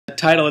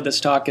title of this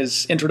talk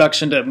is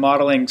Introduction to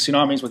Modeling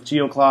Tsunamis with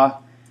GeoClaw,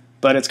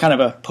 but it's kind of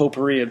a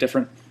potpourri of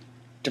different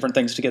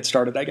things to get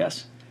started, I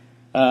guess.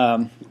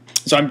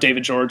 So I'm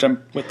David George.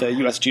 I'm with the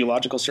U.S.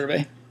 Geological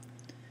Survey.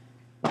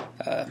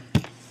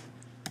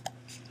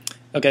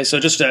 Okay,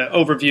 so just an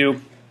overview.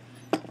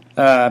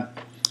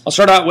 I'll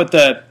start out with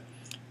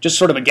just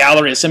sort of a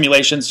gallery of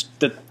simulations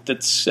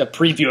that's a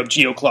preview of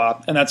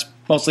GeoClaw, and that's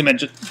mostly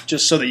meant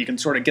just so that you can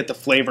sort of get the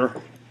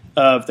flavor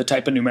of the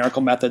type of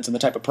numerical methods and the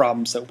type of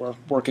problems that we're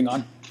working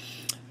on.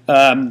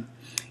 And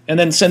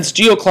then since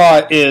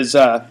GeoClaw is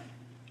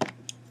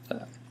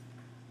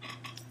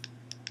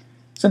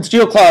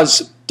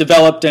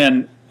developed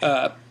and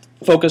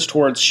focused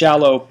towards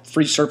shallow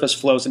free surface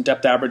flows and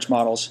depth average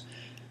models,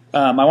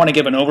 I want to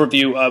give an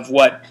overview of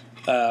what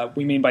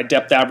we mean by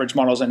depth average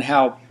models and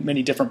how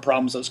many different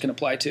problems those can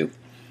apply to.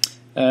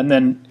 And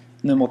then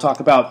we'll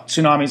talk about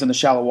tsunamis and the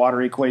shallow water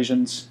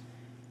equations,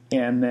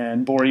 and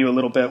then bore you a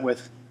little bit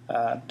with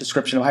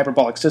description of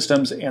hyperbolic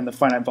systems and the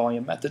finite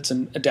volume methods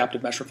and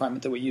adaptive mesh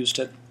refinement that we use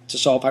to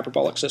solve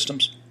hyperbolic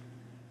systems.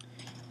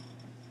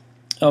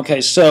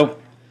 Okay, so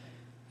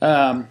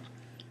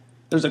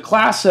there's a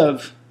class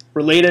of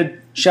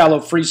related shallow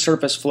free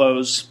surface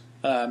flows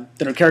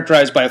that are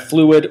characterized by a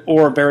fluid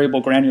or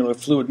variable granular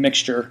fluid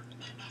mixture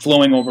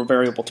flowing over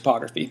variable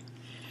topography.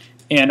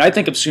 And I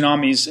think of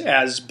tsunamis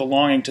as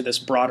belonging to this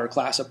broader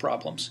class of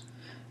problems.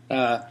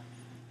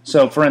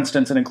 So for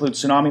instance, it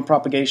includes tsunami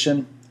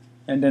propagation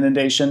and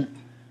inundation,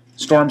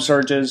 storm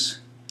surges,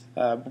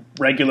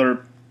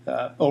 regular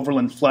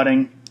overland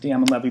flooding,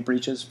 dam and levee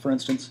breaches, for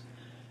instance,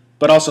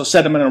 but also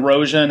sediment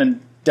erosion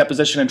and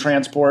deposition and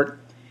transport,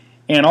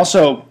 and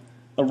also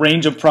a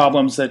range of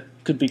problems that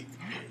could be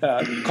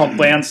called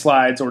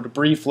landslides or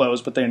debris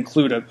flows, but they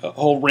include a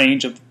whole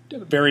range of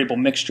variable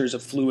mixtures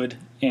of fluid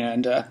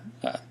and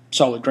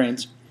solid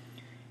grains.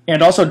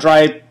 And also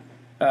dry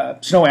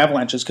snow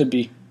avalanches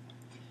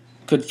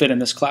could fit in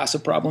this class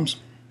of problems.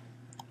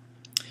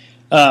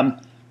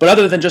 But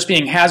other than just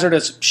being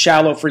hazardous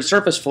shallow free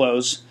surface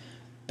flows,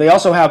 they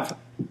also have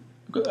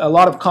a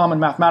lot of common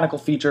mathematical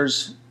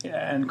features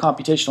and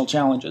computational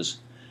challenges.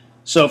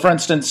 So for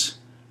instance,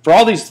 for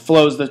all these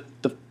flows,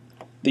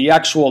 the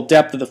actual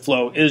depth of the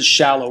flow is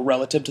shallow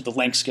relative to the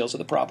length scales of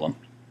the problem.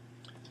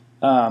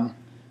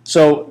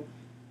 So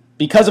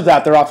because of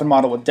that, they're often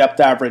modeled with depth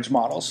average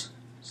models.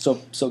 So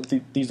those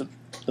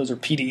are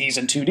PDEs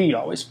in 2D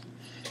always.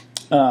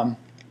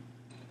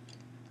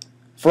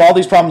 For all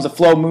these problems, the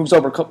flow moves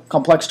over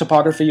complex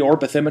topography or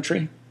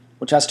bathymetry,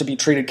 which has to be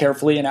treated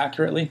carefully and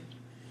accurately.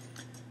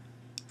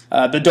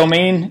 The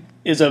domain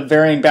is of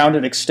varying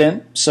bounded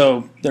extent,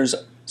 so there's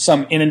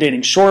some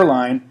inundating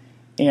shoreline,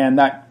 and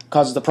that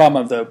causes the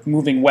problem of the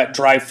moving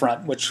wet-dry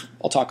front, which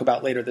I'll talk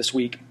about later this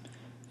week.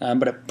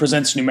 But it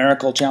presents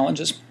numerical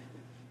challenges.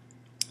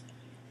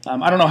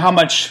 I don't know how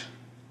much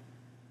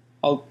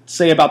I'll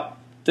say about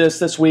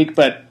this week,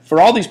 but for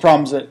all these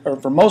problems, or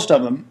for most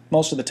of them,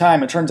 most of the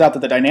time, it turns out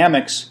that the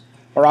dynamics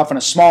are often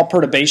a small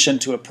perturbation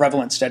to a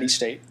prevalent steady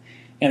state.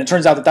 And it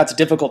turns out that that's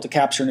difficult to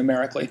capture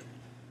numerically.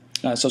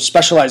 So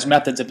specialized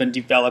methods have been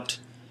developed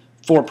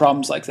for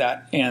problems like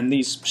that. And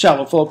these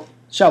shallow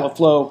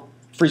flow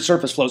free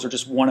surface flows are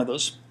just one of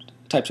those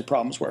types of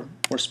problems where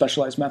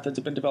specialized methods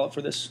have been developed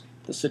for this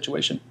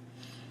situation.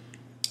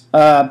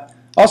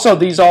 Also,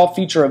 these all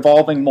feature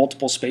evolving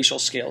multiple spatial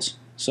scales.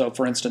 So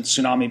for instance,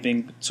 tsunami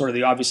being sort of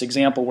the obvious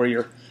example where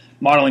you're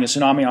modeling a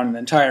tsunami on an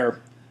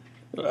entire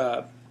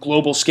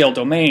global scale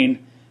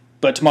domain,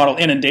 but to model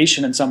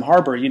inundation in some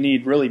harbor, you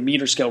need really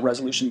meter scale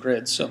resolution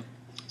grids. So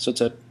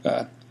it's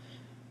a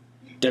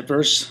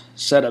diverse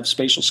set of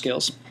spatial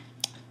scales.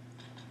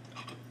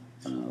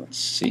 Let's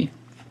see.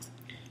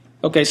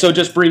 Okay, so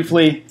just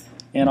briefly,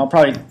 and I'll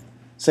probably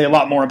say a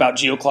lot more about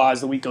GeoClaw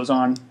as the week goes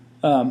on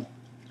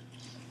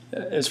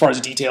as far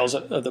as details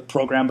of the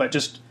program, but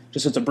just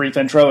as a brief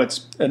intro,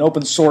 it's an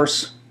open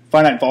source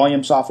finite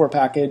volume software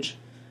package.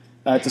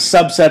 It's a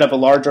subset of a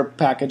larger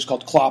package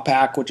called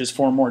Clawpack, which is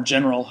for more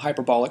general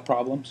hyperbolic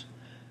problems.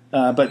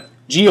 But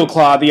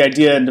GeoClaw, the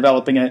idea in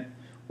developing it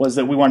was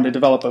that we wanted to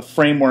develop a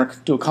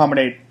framework to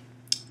accommodate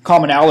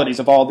commonalities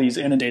of all these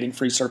inundating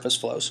free surface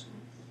flows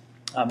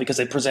because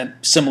they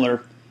present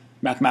similar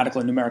mathematical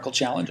and numerical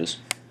challenges.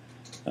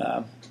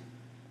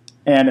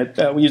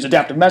 We use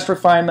adaptive mesh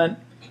refinement,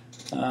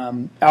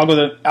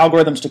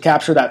 algorithms to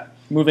capture that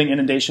moving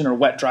inundation or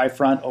wet-dry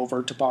front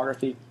over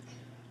topography,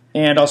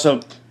 and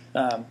also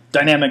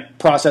dynamic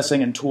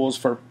processing and tools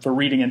for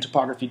reading in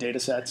topography data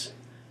sets.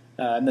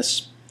 And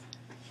this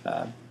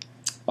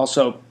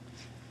also,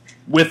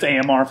 with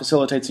AMR,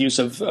 facilitates the use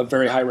of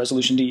very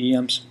high-resolution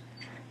DEMs.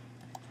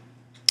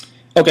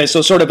 Okay,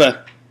 so sort of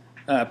a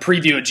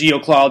preview of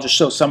GeoClaw. I'll just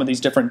show some of these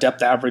different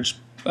depth average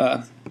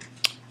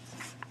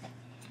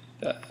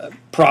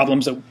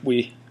problems that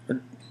we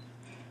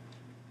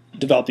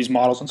develop these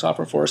models and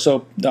software for.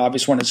 So the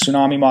obvious one is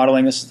tsunami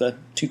modeling. This is the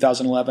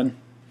 2011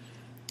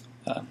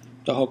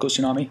 Tohoku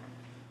tsunami.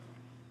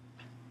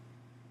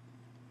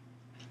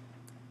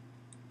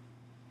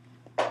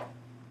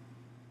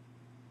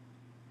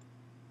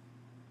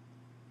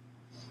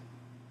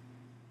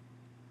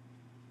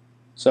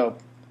 So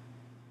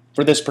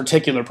for this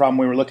particular problem,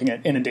 we were looking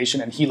at inundation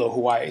in Hilo,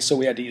 Hawaii. So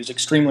we had to use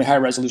extremely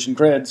high-resolution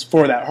grids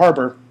for that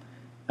harbor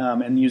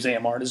and use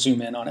AMR to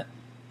zoom in on it.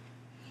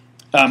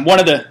 One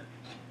of the,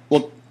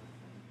 well,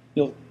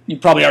 you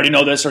probably already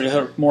know this or you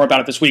heard more about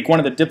it this week. One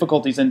of the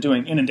difficulties in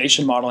doing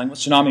inundation modeling with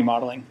tsunami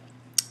modeling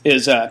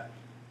is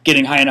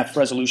getting high enough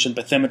resolution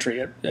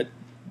bathymetry at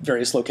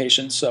various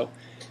locations. So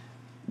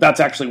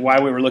that's actually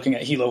why we were looking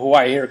at Hilo,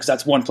 Hawaii here, because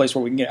that's one place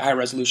where we can get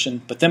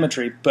high-resolution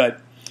bathymetry.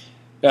 But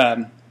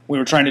we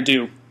were trying to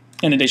do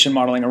inundation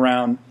modeling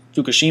around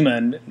Fukushima,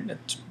 and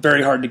it's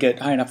very hard to get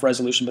high enough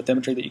resolution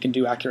bathymetry that you can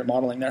do accurate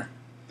modeling there.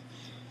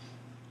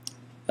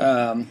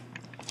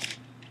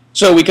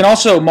 So we can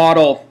also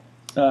model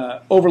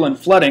overland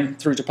flooding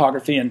through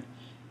topography, and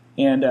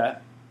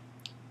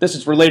this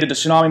is related to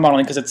tsunami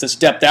modeling because it's this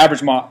depth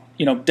average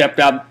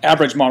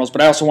models.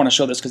 But I also want to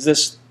show this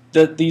because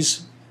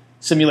these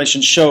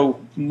simulations show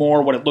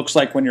more what it looks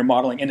like when you're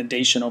modeling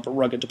inundation over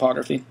rugged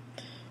topography.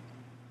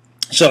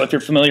 So if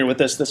you're familiar with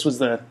this, this was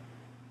the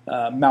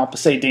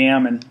Malpasset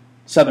Dam in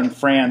southern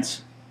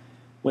France,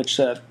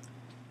 which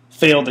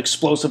failed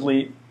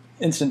explosively,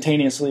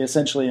 instantaneously,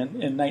 essentially, in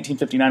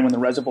 1959 when the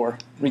reservoir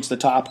reached the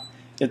top.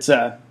 It's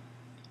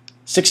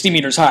 60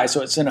 meters high,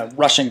 so it's in a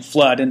rushing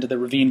flood into the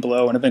ravine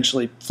below and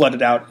eventually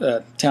flooded out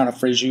the town of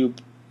Fréjus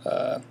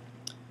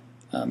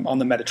on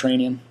the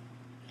Mediterranean.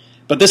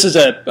 But this is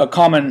a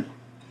common,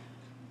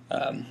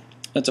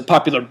 it's a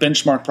popular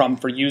benchmark problem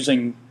for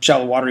using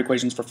shallow water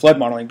equations for flood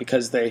modeling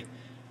because they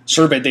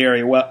surveyed the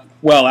area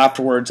well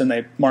afterwards and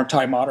they marked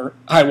high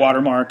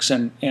water marks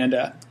and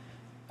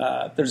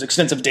there's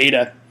extensive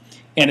data.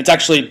 And it's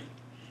actually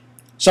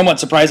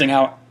somewhat surprising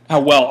how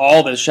well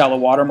all the shallow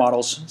water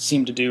models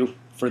seem to do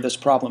for this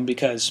problem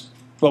because,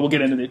 well, we'll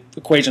get into the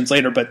equations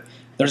later, but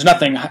there's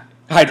nothing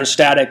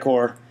hydrostatic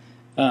or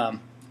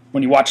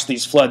when you watch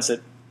these floods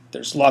that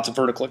there's lots of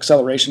vertical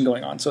acceleration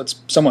going on. So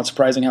it's somewhat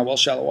surprising how well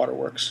shallow water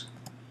works.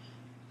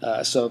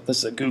 So this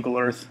is a Google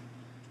Earth.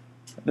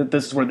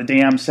 This is where the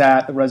dam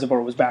sat. The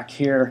reservoir was back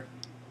here.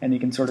 And you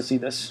can sort of see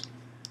this.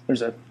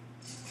 There's a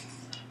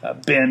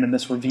bend in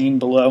this ravine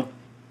below.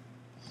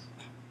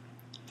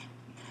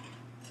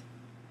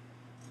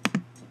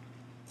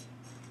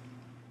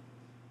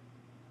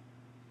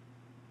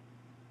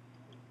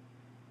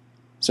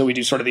 So we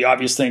do sort of the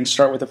obvious things,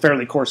 start with a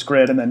fairly coarse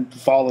grid and then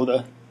follow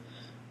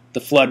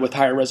the flood with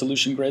higher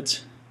resolution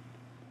grids.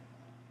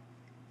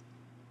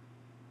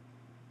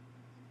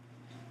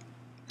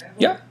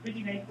 Yeah?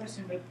 Pretty nice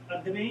question, but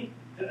at the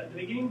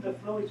beginning the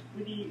flow is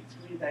pretty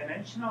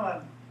dimensional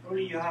and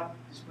probably you have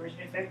dispersion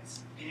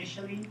effects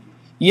initially.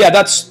 Yeah,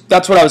 that's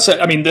what I was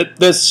saying. I mean,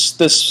 this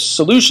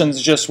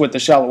solution's just with the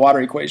shallow water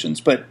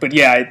equations, but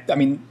yeah, I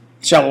mean,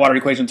 shallow water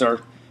equations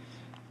are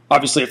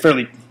obviously a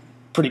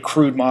pretty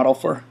crude model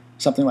for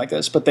something like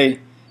this, but they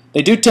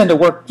do tend to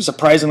work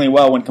surprisingly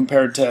well when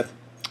compared to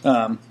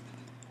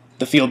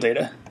the field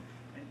data.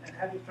 And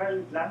have you tried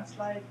with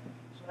landslide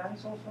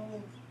tsunamis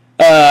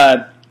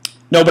also?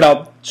 No, but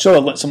I'll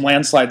show some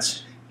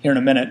landslides here in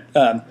a minute.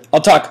 I'll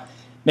talk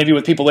maybe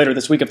with people later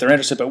this week if they're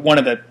interested, but one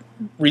of the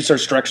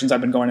research directions I've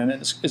been going in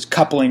is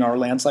coupling our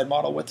landslide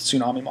model with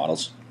tsunami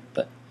models.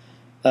 But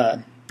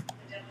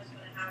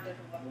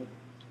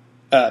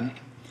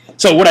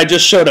so what I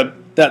just showed,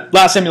 that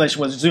last simulation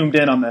was zoomed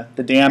in on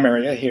the dam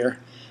area here,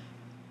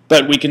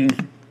 but we can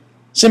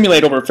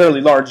simulate over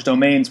fairly large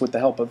domains with the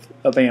help of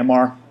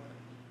AMR.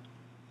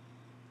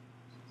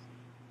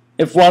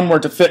 If one were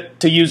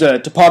to use a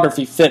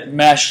topography fit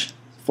mesh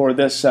for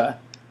this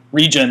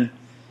region,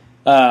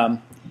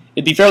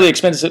 it'd be fairly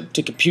expensive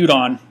to compute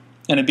on,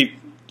 and it'd be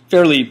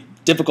fairly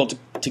difficult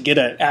to get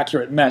an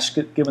accurate mesh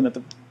given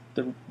that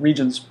the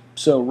region's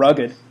so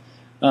rugged.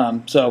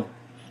 So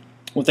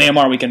with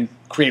AMR, we can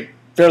create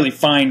fairly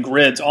fine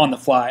grids on the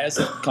fly as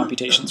the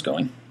computation's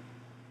going.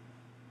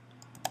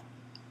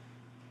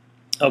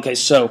 Okay,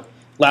 so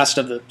last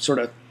of the sort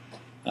of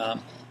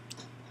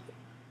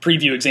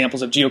preview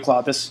examples of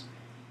GeoClaw.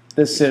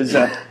 This is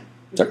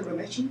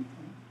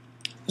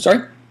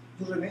sorry.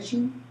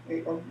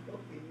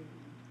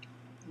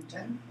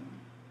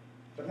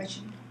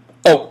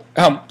 Oh,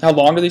 how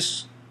long are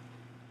these?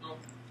 No,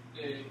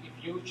 if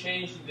you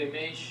change the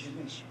mesh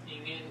in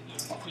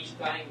each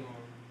time, or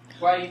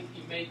why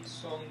it makes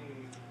some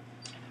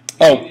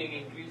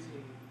increasing?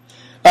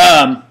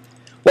 Well,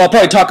 I'll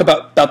probably talk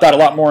about that a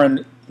lot more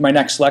in my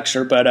next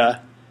lecture.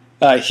 But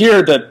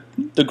here,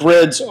 the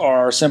grids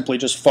are simply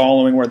just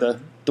following where the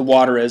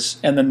water is,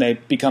 and then they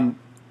become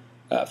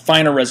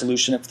finer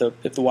resolution if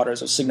the water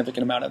has a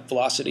significant amount of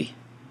velocity.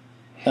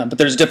 But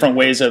there's different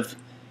ways of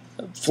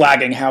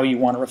flagging how you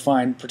want to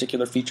refine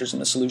particular features in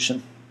the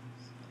solution.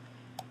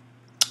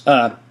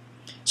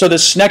 So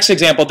this next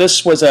example,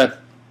 this was a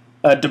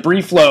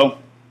debris flow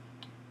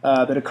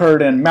that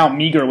occurred in Mount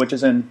Meager, which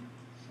is in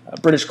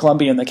British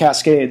Columbia in the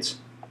Cascades.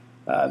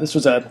 This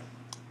was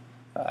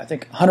I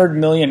think 100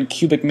 million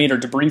cubic meter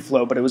debris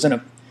flow, but it was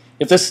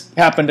if this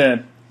happened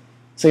to,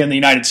 say, in the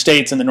United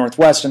States in the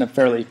Northwest in a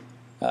fairly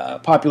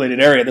populated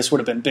area, this would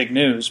have been big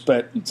news.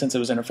 But since it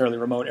was in a fairly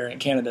remote area in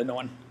Canada, no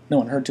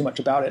one heard too much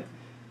about it.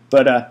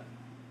 But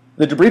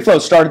the debris flow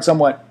started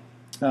somewhat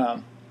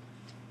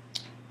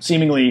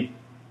seemingly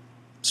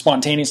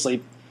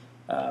spontaneously,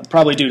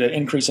 probably due to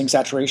increasing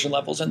saturation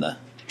levels in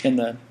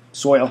the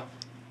soil,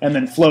 and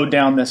then flowed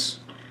down this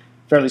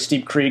fairly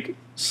steep creek,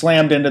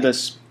 slammed into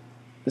this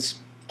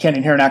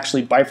canyon here, and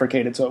actually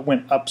bifurcated. So it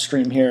went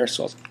upstream here.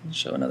 So I'll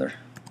show another.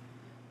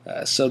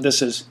 So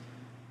this is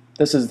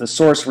the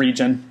source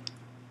region.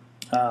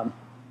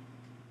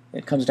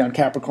 It comes down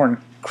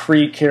Capricorn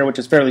Creek here, which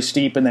is fairly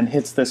steep, and then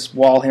hits this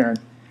wall here, and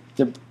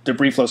the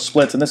debris flow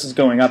splits. And this is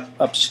going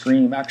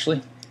upstream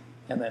actually,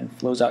 and then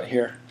flows out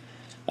here.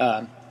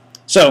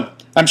 So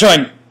I'm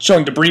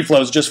showing debris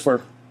flows just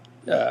for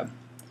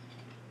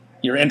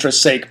your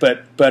interest's sake,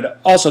 but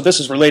also this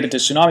is related to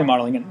tsunami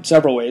modeling in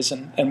several ways,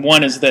 and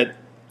one is that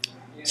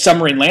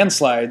submarine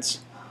landslides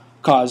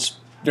cause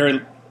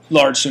very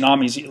large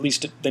tsunamis. At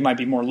least they might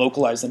be more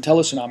localized than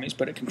teletsunamis,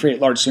 but it can create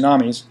large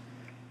tsunamis.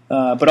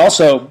 But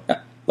also,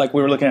 like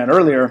we were looking at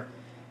earlier,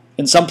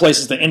 in some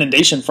places the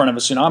inundation front of a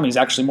tsunami is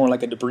actually more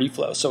like a debris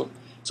flow. So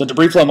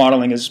debris flow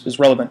modeling is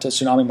relevant to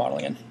tsunami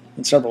modeling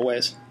in several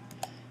ways.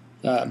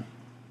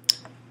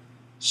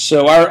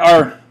 So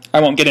I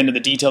won't get into the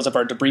details of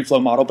our debris flow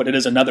model, but it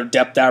is another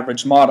depth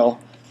average model,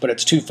 but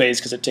it's two-phase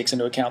because it takes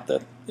into account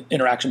the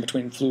interaction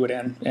between fluid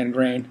and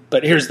grain.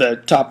 But here's the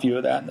top view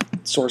of that, the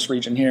source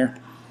region here.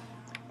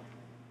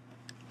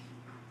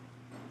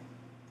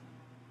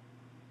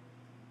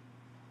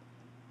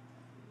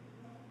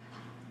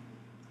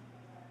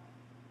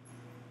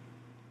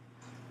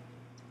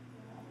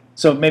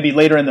 So maybe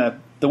later in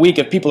the week,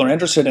 if people are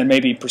interested in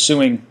maybe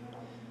pursuing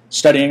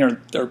studying or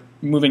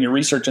moving your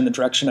research in the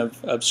direction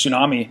of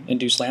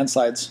tsunami-induced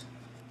landslides,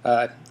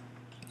 I'd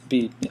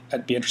be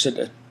interested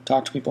to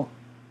talk to people.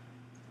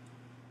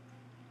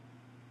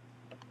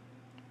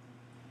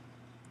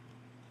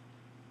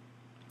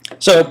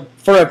 So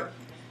for a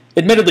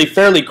admittedly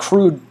fairly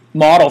crude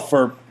model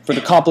for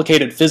the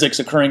complicated physics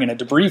occurring in a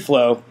debris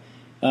flow,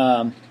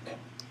 and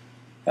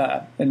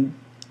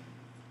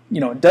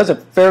it does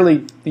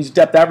these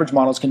depth average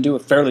models can do a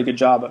fairly good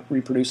job at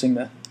reproducing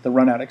the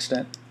runout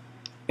extent.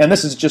 And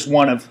this is just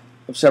one of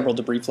several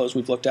debris flows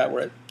we've looked at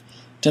where it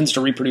tends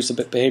to reproduce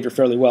the behavior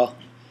fairly well.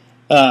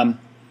 A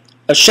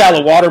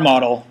shallow water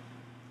model,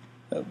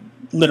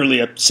 literally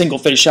a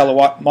single-phase shallow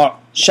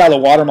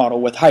water model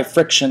with high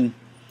friction,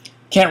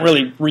 can't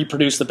really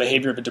reproduce the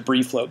behavior of a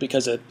debris flow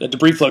because a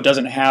debris flow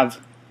doesn't have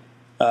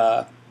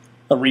a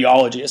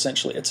rheology.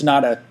 Essentially, it's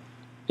not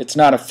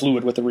a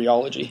fluid with a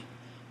rheology.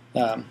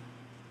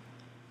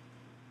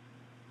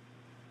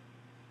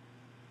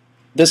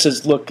 This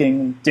is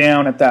looking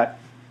down at that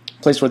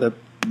place where the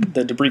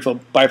debris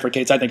flow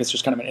bifurcates. I think it's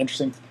just kind of an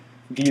interesting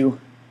view.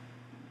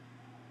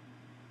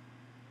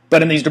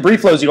 But in these debris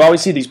flows, you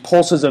always see these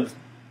pulses of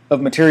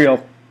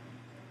material,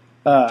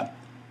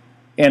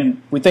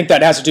 and we think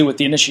that has to do with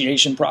the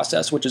initiation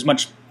process, which is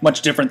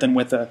much different than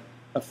with a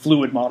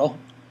fluid model,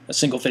 a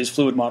single-phase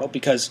fluid model,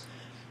 because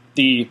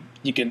the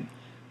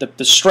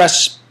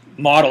stress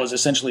model is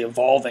essentially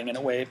evolving in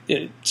a way.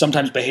 It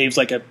sometimes behaves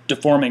like a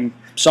deforming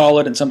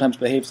solid and sometimes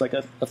behaves like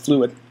a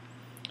fluid.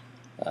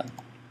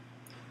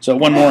 So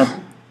one more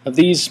of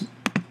these.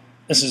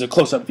 This is a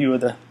close-up view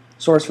of the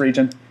source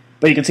region.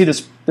 But you can see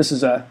this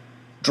is a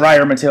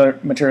drier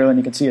material, and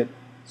you can see it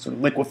sort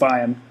of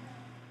liquefy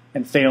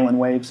and fail in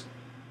waves.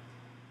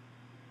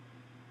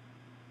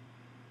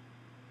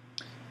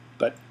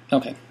 But,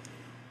 okay.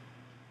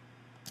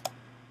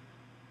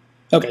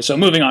 Okay, so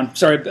moving on.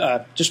 Sorry,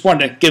 just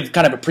wanted to give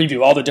kind of a preview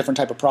of all the different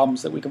type of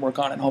problems that we can work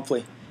on, and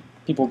hopefully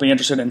people will be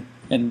interested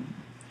in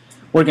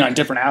working on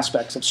different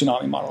aspects of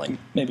tsunami modeling,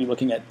 maybe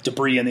looking at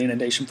debris in the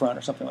inundation front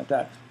or something like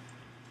that.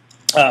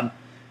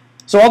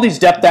 So all these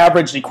depth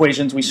averaged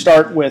equations, we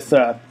start with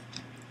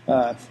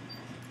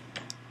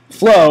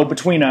flow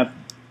between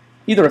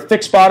either a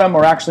fixed bottom,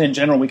 or actually in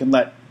general we can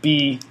let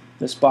B,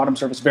 this bottom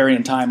surface, vary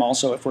in time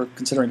also if we're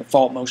considering a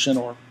fault motion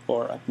or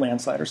a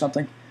landslide or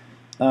something.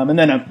 And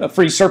then a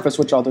free surface,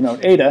 which I'll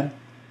denote eta.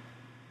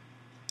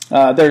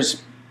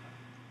 There's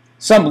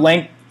some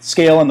length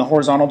scale in the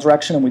horizontal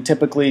direction, and we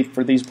typically,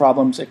 for these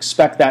problems,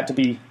 expect that to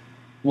be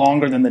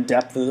longer than the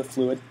depth of the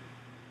fluid.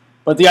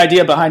 But the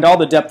idea behind all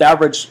the depth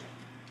average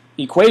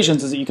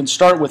equations is that you can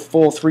start with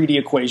full 3D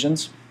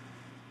equations.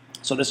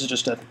 So this is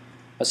just a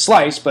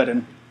slice, but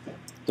in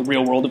the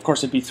real world, of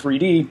course, it'd be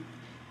 3D.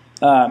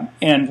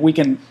 And we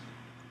can...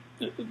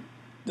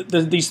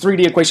 These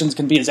 3D equations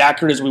can be as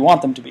accurate as we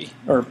want them to be,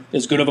 or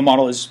as good of a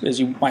model as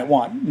you might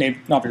want,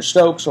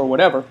 Navier-Stokes or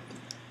whatever.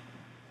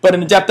 But in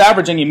the depth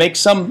averaging, you make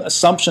some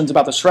assumptions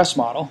about the stress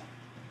model,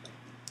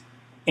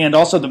 and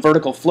also the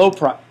vertical flow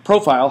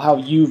profile, how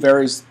U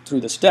varies through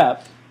this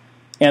depth,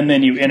 and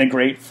then you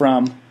integrate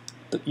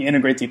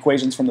the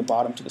equations from the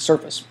bottom to the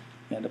surface,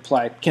 and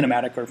apply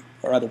kinematic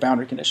or other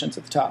boundary conditions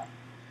at the top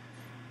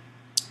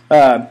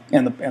and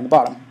the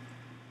bottom.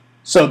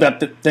 So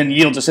that then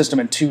yields a system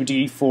in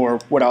 2D for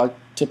what I'll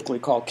typically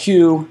call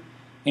Q,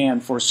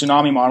 And for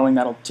tsunami modeling,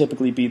 that'll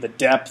typically be the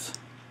depth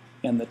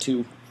and the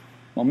two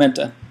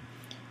momenta.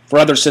 For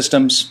other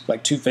systems,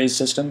 like two-phase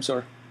systems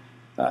or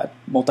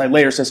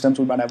multi-layer systems,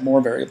 we might have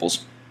more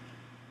variables.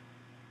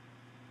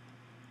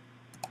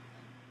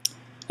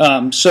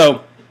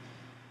 So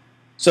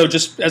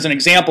just as an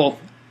example,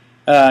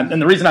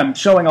 and the reason I'm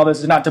showing all this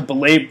is not to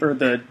belabor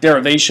the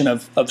derivation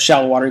of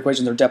shallow water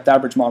equations or depth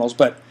average models,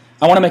 but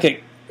I want to make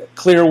it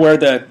clear where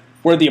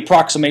the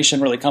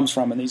approximation really comes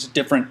from in these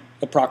different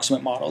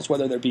approximate models,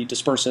 whether they be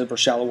dispersive or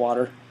shallow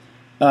water.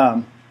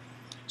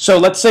 So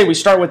let's say we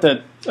start with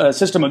a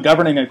system of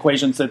governing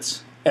equations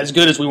that's as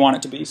good as we want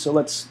it to be. So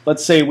let's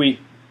say we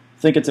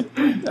think it's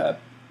a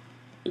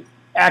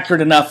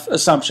accurate enough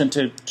assumption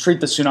to treat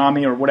the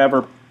tsunami or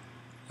whatever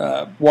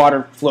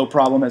water flow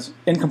problem as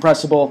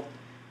incompressible.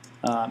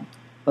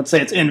 Let's say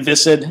it's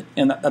inviscid,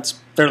 and that's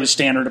fairly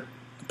standard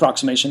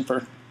approximation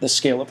for this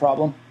scale of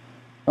problem.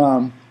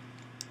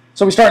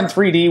 So we start in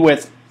 3D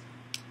with,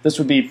 this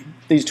would be,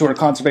 these two are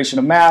conservation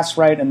of mass,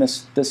 right? And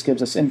this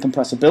gives us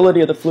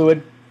incompressibility of the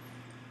fluid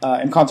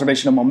and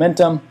conservation of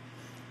momentum.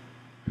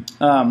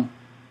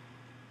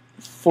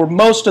 For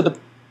most of the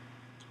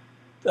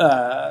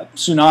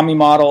tsunami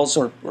models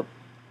or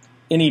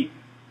any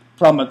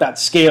problem at that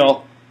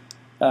scale,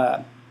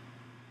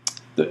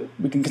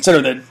 we can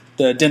consider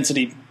the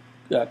density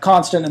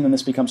constant, and then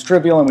this becomes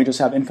trivial, and we just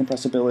have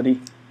incompressibility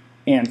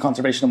and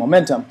conservation of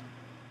momentum.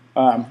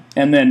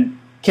 And then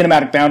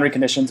kinematic boundary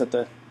conditions at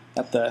the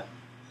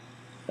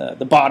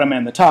bottom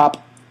and the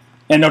top.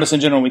 And notice in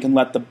general we can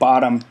let the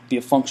bottom be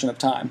a function of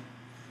time.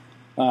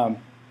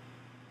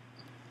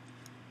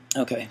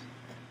 Okay,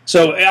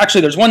 so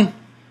actually there's one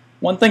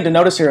thing to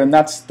notice here, and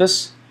that's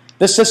this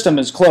system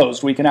is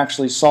closed. We can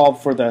actually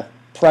solve for the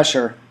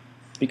pressure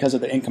because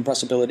of the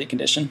incompressibility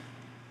condition.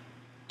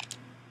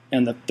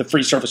 And the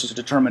free surface is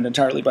determined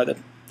entirely by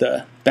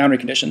the boundary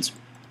conditions.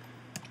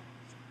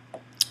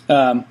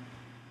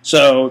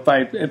 So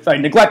if I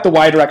neglect the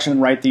y direction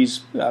and write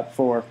these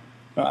for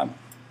a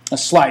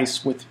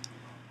slice with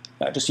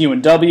just u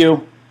and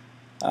w,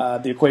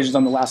 the equations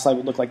on the last slide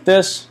would look like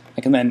this.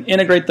 I can then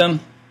integrate them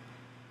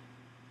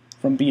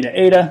from b to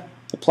eta,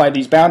 apply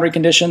these boundary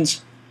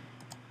conditions,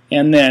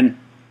 and then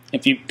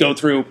if you go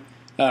through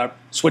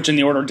switching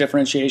the order of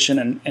differentiation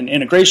and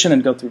integration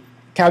and go through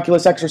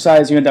calculus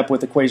exercise, you end up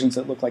with equations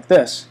that look like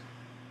this.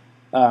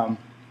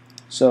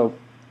 So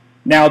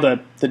now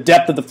the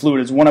depth of the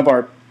fluid is one of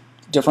our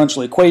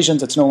differential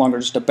equations. It's no longer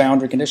just a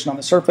boundary condition on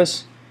the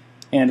surface,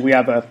 and we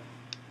have a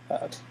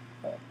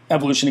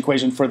evolution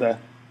equation for the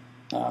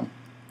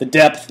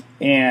depth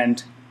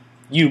and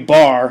u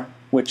bar,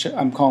 which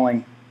I'm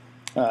calling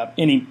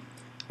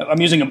I'm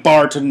using a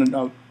bar to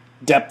denote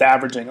depth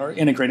averaging or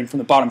integrating from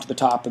the bottom to the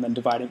top and then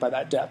dividing by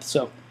that depth.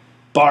 So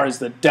bar is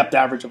the depth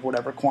average of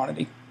whatever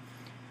quantity.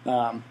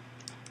 And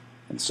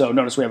so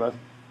notice we have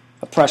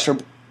a pressure,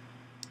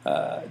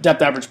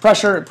 depth average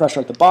pressure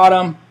at the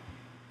bottom,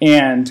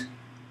 and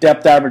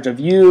depth average of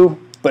u.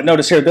 But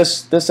notice here,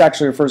 this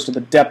actually refers to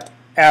the depth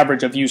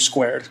average of u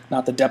squared,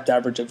 not the depth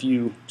average of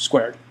u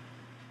squared.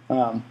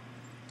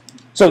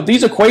 So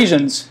these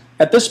equations,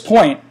 at this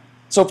point,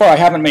 so far I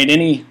haven't made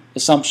any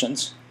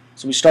assumptions.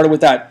 So we started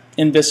with that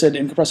inviscid,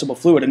 incompressible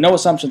fluid, and no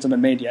assumptions have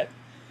been made yet.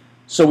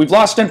 So we've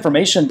lost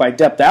information by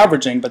depth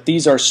averaging, but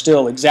these are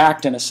still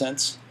exact in a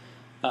sense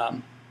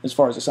as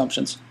far as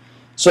assumptions.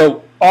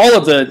 So all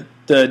of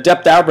the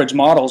depth average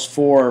models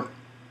for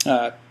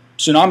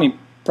tsunami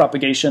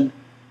propagation,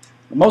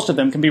 most of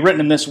them can be written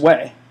in this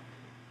way.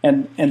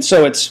 And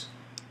so it's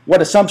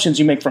what assumptions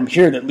you make from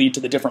here that lead to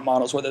the different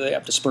models, whether they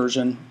have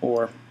dispersion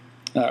or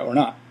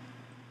not,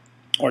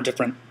 or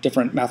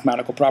different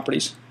mathematical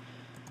properties.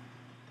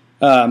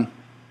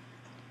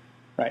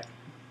 Right.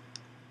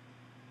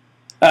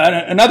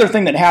 Another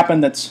thing that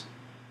happened that's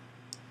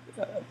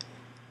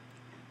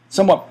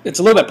somewhat, it's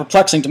a little bit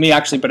perplexing to me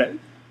actually, but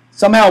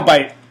somehow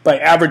by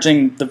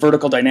averaging the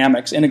vertical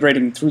dynamics,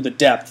 integrating through the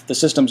depth, the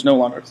system's no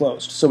longer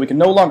closed. So we can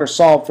no longer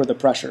solve for the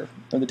pressure,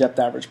 or the depth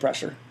average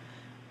pressure.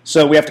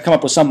 So we have to come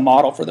up with some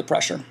model for the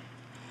pressure.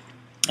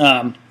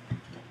 And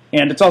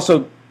it's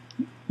also,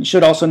 you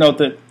should also note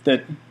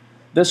that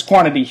this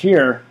quantity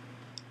here,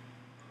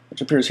 which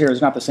appears here,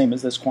 is not the same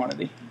as this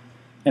quantity.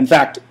 In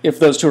fact, if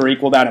those two are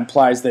equal, that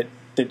implies that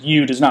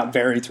u does not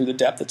vary through the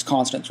depth. It's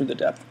constant through the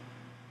depth.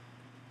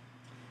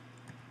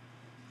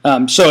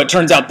 So it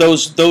turns out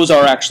those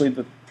are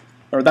actually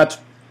that's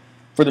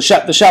for the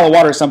shallow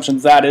water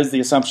assumptions. That is the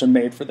assumption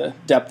made for the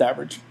depth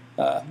average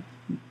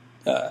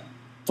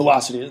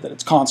velocity, that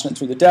it's constant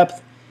through the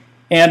depth,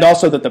 and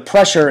also that the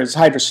pressure is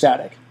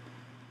hydrostatic.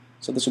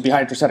 So this would be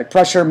hydrostatic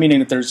pressure, meaning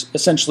that there's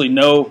essentially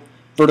no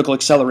vertical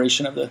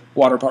acceleration of the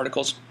water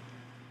particles.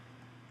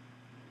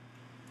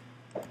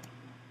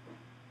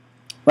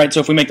 Right,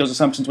 so if we make those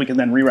assumptions, we can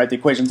then rewrite the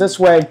equations this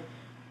way,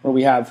 where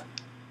we have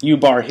u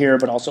bar here,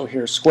 but also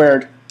here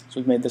squared.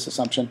 So we've made this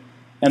assumption.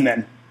 And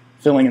then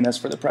filling in this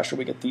for the pressure,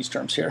 we get these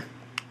terms here.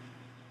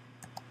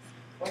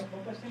 One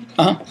question.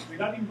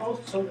 Regarding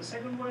both, so the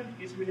second one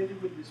is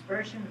related with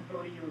dispersion, and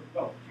probably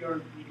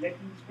you're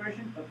neglecting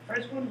dispersion, but the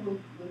first one will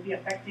be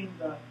affecting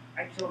the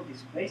actual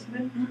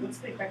displacement. What's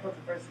the effect of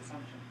the first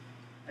assumption,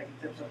 like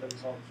in terms of the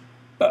results?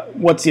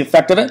 What's the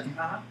effect of it?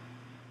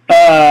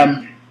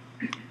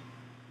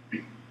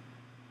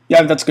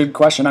 Yeah, that's a good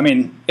question. I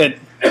mean,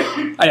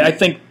 I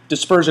think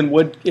dispersion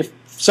would, if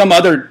some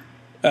other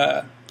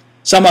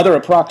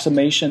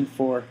approximation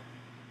for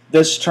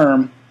this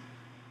term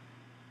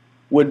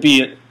would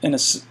be, in a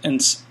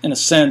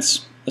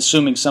sense,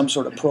 assuming some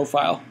sort of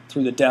profile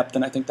through the depth,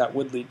 and I think that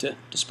would lead to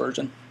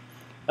dispersion.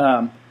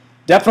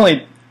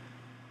 Definitely,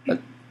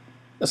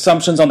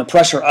 assumptions on the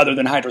pressure other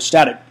than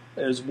hydrostatic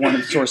is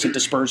one source of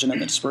dispersion in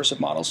the dispersive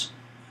models.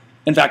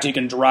 In fact, you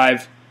can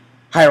derive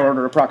higher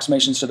order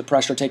approximations to the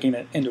pressure taking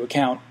into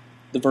account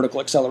the vertical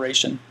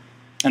acceleration,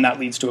 and that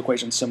leads to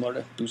equations similar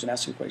to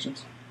Boussinesq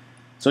equations.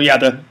 So yeah,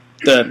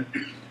 the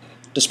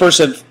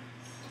dispersive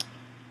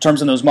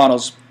terms in those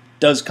models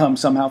does come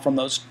somehow from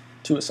those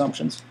two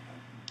assumptions.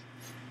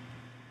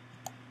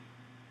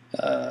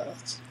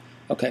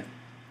 Okay.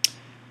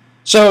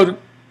 So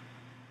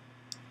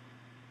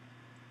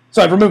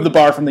I've removed the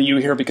bar from the U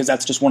here because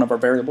that's just one of our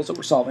variables that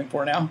we're solving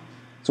for now.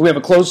 So we have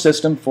a closed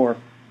system for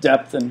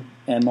depth and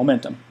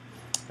momentum.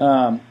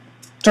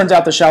 Turns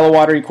out the shallow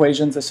water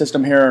equations, the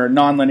system here, are a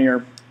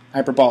nonlinear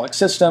hyperbolic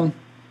system.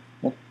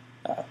 We'll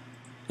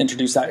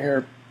introduce that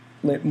here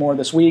more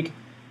this week.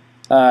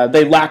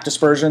 They lack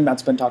dispersion.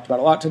 That's been talked about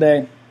a lot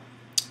today.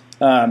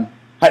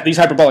 These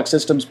hyperbolic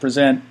systems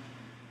present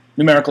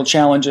numerical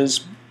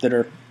challenges that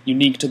are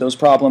unique to those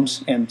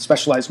problems, and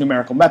specialized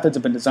numerical methods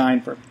have been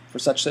designed for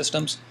such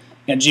systems.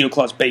 And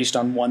GeoClaw is based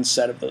on one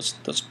set of those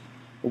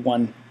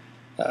one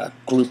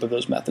group of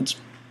those methods.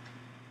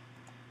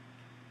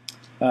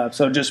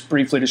 So just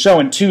briefly to show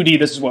in 2D,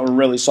 this is what we're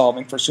really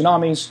solving for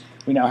tsunamis.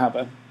 We now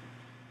have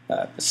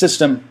a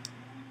system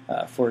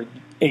for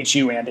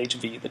HU and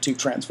HV, the two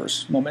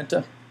transverse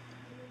momenta.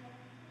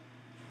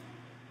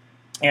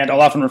 And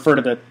I'll often refer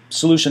to the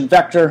solution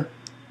vector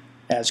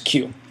as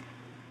Q.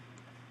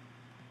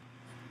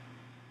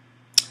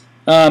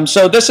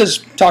 So this has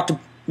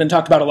been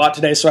talked about a lot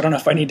today, so I don't know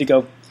if I need to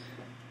go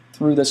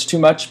through this too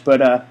much, but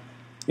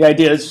the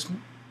idea is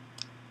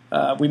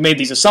we made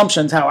these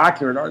assumptions. How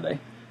accurate are they?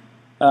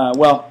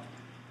 Well,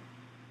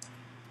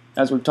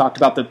 as we've talked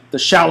about, the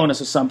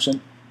shallowness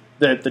assumption,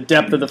 that the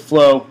depth of the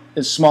flow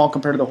is small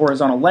compared to the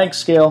horizontal length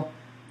scale,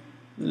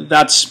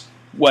 that's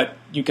what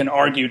you can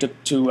argue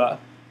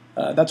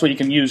that's what you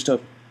can use to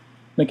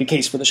make a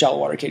case for the shallow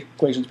water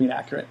equations being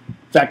accurate.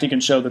 In fact, you can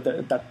show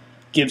that that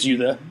gives you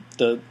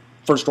the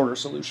first order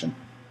solution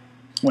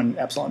when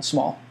epsilon's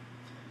small.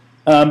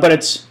 But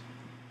it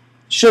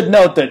should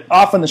note that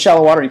often the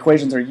shallow water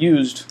equations are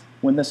used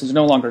when this is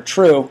no longer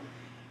true,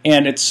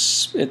 and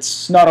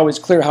it's not always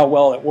clear how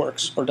well it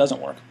works or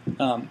doesn't work.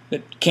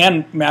 It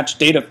can match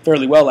data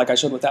fairly well, like I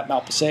showed with that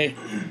Valparaiso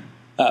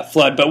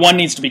flood, but one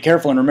needs to be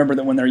careful and remember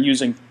that when they're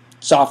using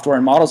software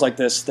and models like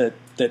this, that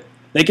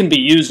they can be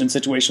used in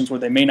situations where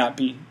they may not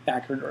be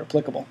accurate or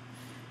applicable.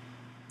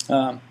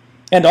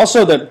 And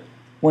also that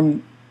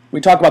when we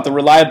talk about the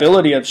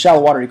reliability of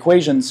shallow water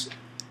equations,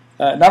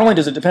 not only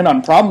does it depend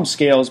on problem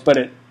scales, but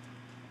it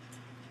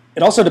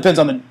also depends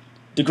on the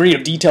degree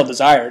of detail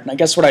desired. And I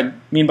guess what I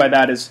mean by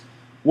that is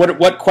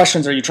what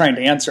questions are you trying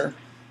to answer?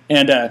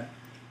 And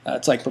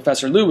it's like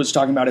Professor Liu was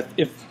talking about.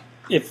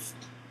 If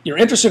you're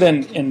interested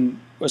in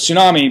a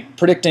tsunami,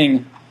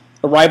 predicting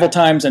arrival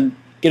times and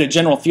get a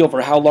general feel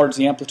for how large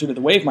the amplitude of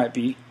the wave might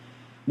be,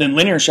 then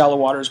linear shallow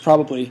water is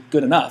probably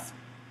good enough.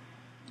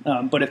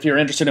 But if you're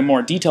interested in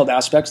more detailed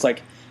aspects,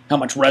 like how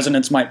much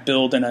resonance might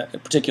build in a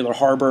particular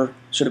harbor,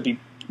 should it be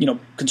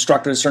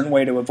constructed a certain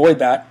way to avoid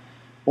that,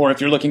 or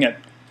if you're looking at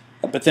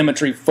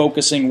bathymetry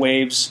focusing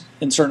waves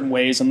in certain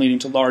ways and leading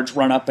to large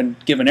run-up in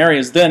given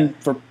areas, then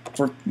for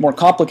more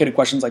complicated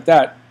questions like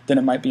that, then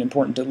it might be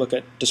important to look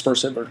at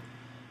dispersive or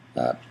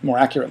more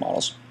accurate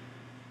models.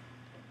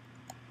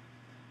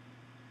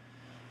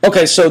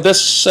 Okay, so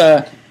this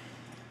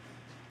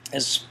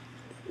is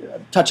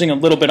touching a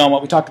little bit on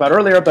what we talked about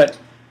earlier, but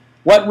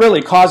what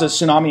really causes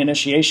tsunami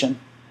initiation?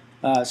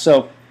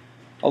 So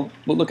we'll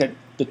look at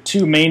the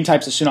two main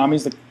types of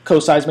tsunamis, the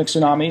coseismic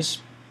tsunamis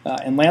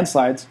and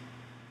landslides.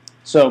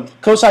 So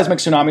coseismic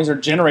tsunamis are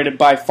generated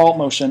by fault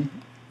motion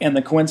and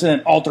the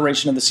coincident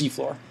alteration of the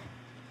seafloor.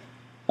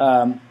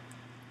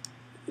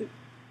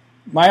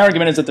 My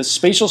argument is that the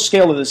spatial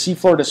scale of the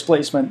seafloor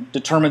displacement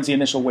determines the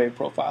initial wave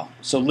profile.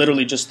 So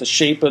literally just the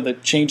shape of the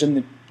change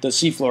in the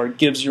seafloor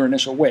gives your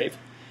initial wave.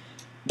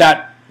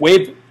 That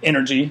wave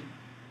energy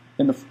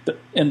and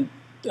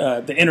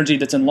the energy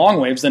that's in long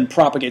waves then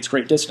propagates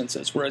great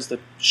distances, whereas the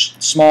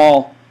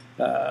small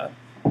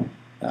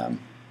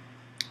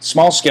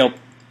scale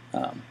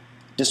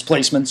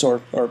displacements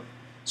or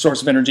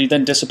source of energy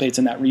then dissipates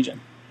in that region.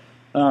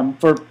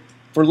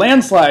 For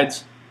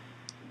landslides,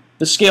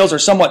 the scales are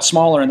somewhat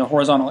smaller in the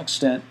horizontal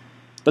extent,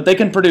 but they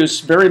can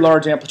produce very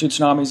large amplitude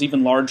tsunamis,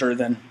 even larger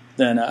than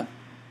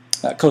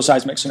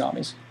coseismic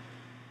tsunamis.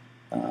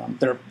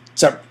 They're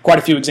quite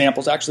a few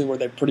examples actually where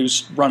they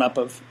produce run-up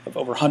of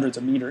over hundreds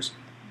of meters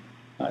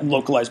in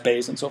localized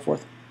bays and so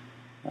forth.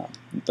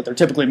 But they're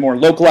typically more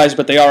localized,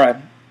 but they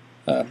are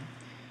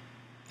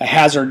a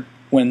hazard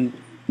when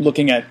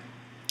looking at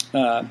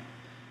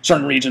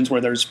certain regions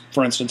where there's,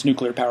 for instance,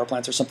 nuclear power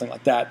plants or something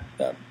like that.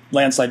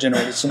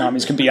 Landslide-generated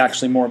tsunamis can be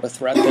actually more of a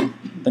threat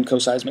than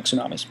coseismic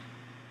tsunamis.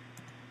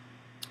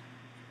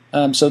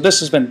 So this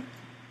has been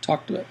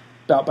talked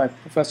about by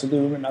Professor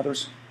Liu and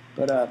others,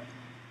 but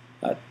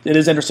it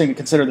is interesting to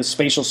consider the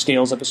spatial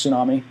scales of a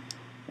tsunami.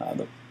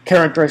 The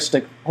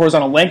characteristic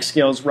horizontal length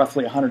scale is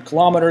roughly 100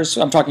 kilometers.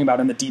 I'm talking about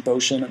in the deep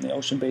ocean and the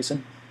ocean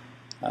basin.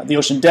 The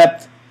ocean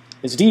depth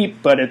is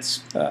deep, but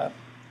it's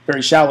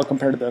very shallow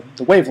compared to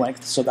the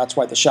wavelength, so that's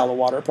why the shallow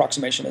water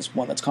approximation is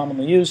one that's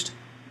commonly used.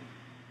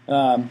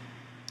 So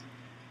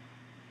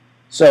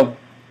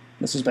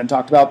this has been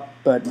talked about,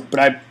 but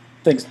I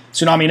think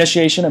tsunami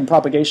initiation and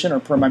propagation are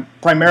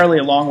primarily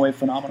a long-wave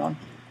phenomenon.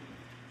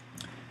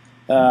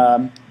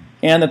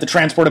 And that the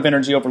transport of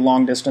energy over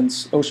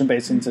long-distance ocean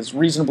basins is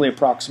reasonably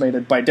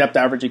approximated by depth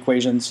average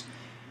equations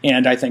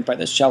and, I think, by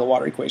the shallow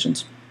water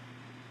equations.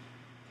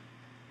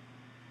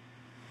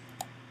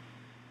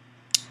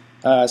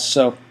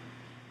 So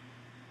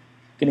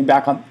getting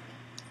back on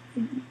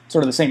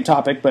sort of the same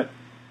topic, but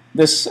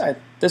this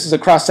is a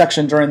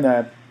cross-section during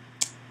the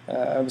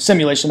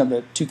simulation of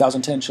the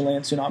 2010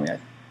 Chilean tsunami. I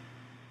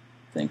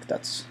think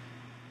that's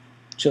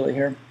Chile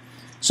here.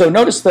 So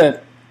notice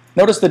the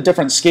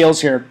different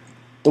scales here.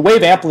 The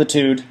wave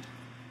amplitude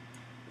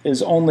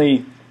is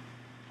only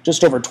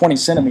just over 20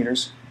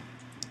 centimeters.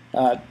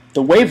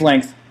 The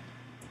wavelength,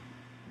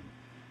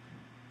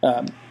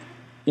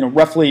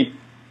 roughly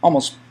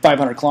almost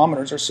 500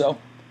 kilometers or so.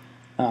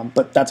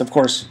 But that's, of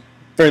course,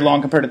 very long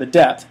compared to the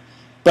depth.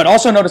 But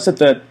also notice that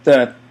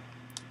the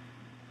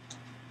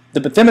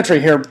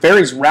bathymetry here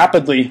varies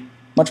rapidly,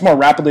 much more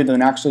rapidly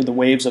than actually the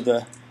waves of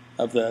the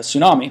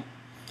tsunami.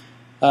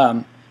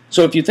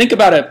 So if you think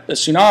about a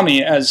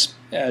tsunami as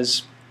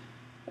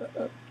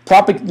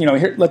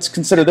here, let's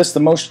consider this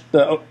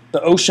the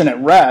ocean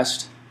at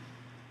rest.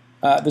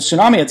 The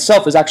tsunami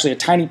itself is actually a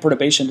tiny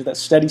perturbation to that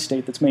steady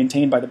state that's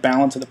maintained by the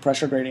balance of the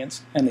pressure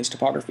gradients and these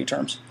topography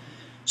terms.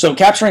 So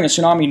capturing a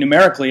tsunami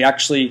numerically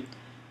actually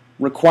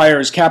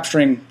requires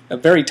capturing a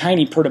very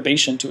tiny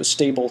perturbation to a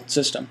stable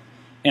system.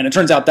 And it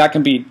turns out that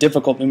can be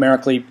difficult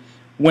numerically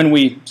when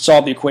we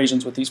solve the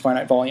equations with these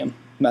finite volume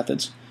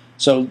methods.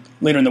 So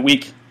later in the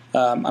week,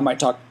 I might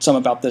talk some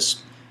about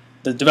this,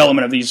 the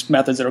development of these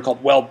methods that are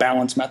called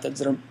well-balanced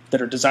methods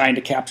that are designed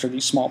to capture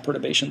these small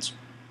perturbations.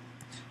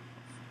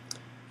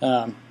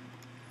 Right,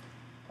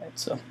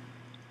 so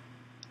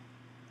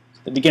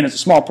they begin as a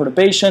small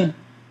perturbation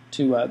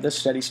to this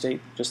steady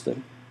state, just the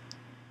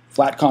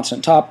flat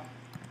constant top.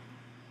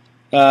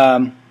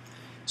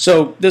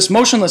 So this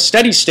motionless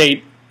steady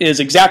state is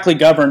exactly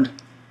governed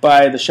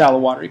by the shallow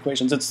water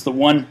equations. It's the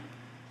one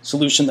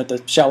solution that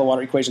the shallow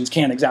water equations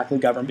can't exactly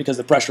govern because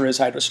the pressure is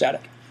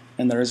hydrostatic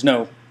and there is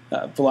no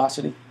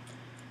velocity.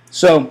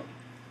 So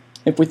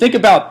if we think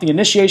about the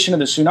initiation of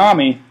the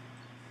tsunami,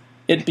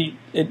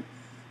 it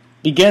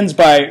begins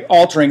by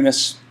altering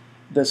this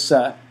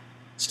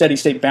steady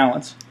state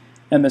balance.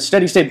 And the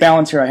steady state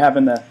balance here I have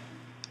in the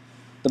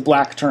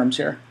black terms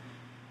here.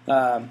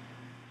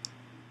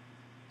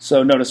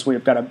 So notice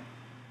we've got a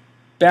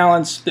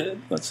balance.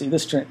 Let's see,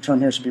 this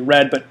term here should be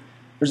red, but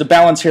there's a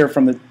balance here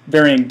from the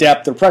varying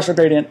depth of pressure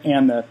gradient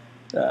and the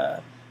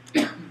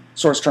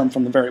source term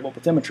from the variable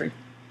bathymetry.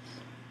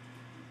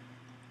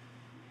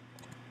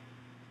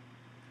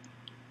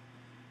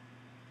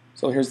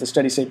 So here's the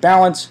steady state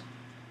balance.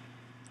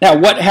 Now,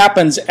 what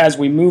happens as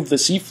we move the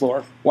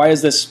seafloor? Why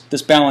is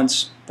this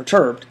balance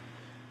perturbed?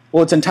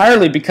 Well, it's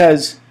entirely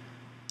because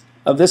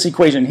of this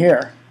equation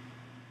here.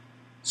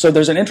 So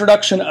there's an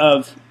introduction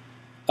of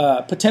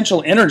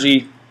potential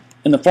energy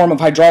in the form of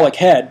hydraulic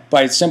head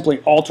by simply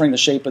altering the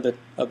shape of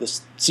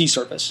the sea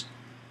surface.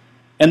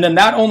 And then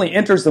that only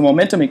enters the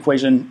momentum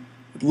equation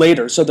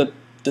later. So the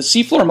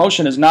seafloor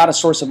motion is not a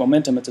source of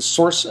momentum. It's a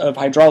source of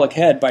hydraulic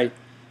head by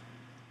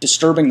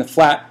disturbing the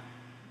flat,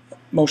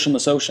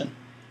 motionless ocean.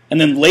 And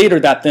then later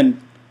that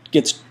then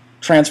gets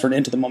transferred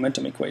into the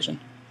momentum equation.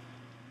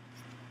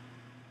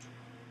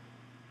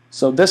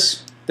 So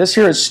this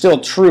here is still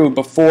true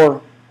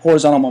before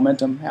horizontal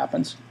momentum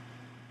happens,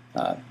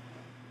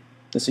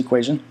 this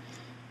equation.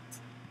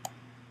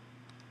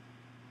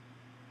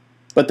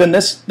 But then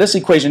this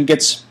equation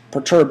gets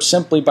perturbed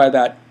simply by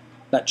that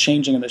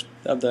changing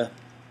of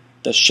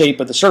the shape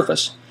of the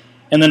surface.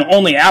 And then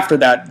only after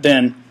that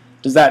then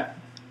does that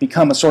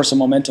become a source of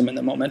momentum in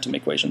the momentum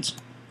equations.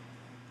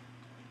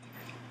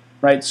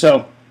 Right,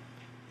 so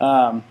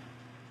I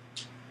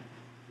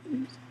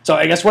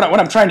guess what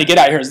I'm trying to get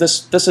at here is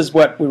this is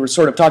what we were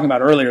sort of talking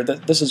about earlier.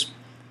 That this is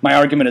my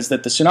argument is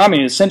that the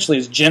tsunami essentially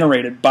is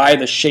generated by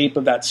the shape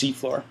of that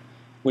seafloor,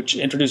 which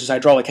introduces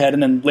hydraulic head,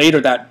 and then later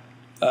that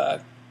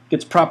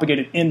gets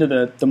propagated into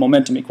the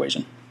momentum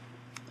equation.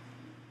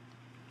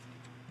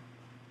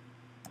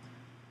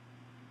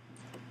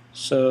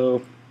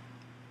 So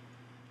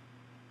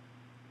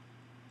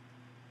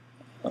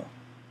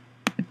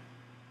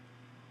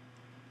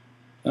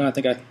I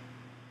think I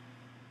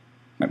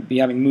might be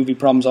having movie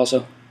problems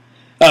also.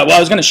 Well, I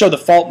was going to show the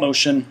fault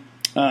motion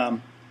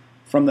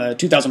from the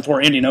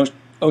 2004 Indian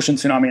Ocean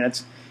tsunami, and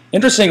it's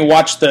interesting to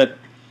watch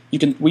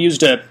we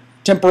used a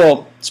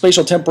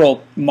spatial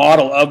temporal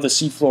model of the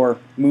seafloor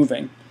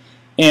moving,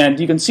 and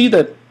you can see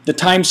the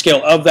time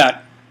scale of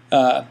that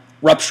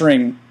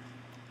rupturing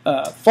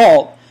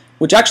fault,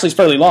 which actually is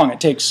fairly long. It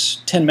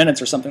takes 10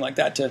 minutes or something like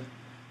that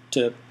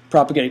to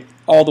propagate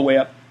all the way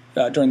up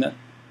during the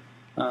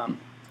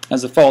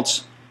as the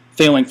fault's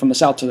failing from the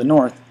south to the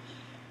north.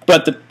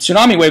 But the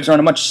tsunami waves are on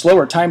a much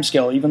slower time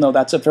scale, even though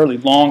that's a fairly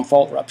long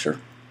fault rupture.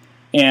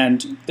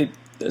 And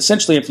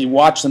essentially, if you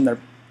watch them, they're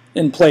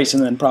in place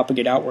and then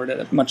propagate outward at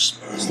a much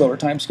slower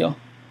time scale.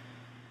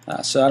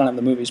 So I don't have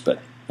the movies, but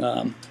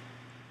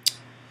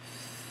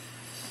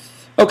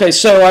okay.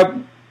 So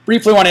I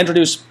briefly want to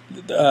introduce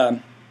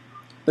the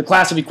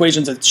class of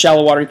equations that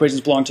shallow water equations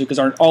belong to, because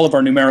all of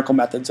our numerical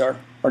methods are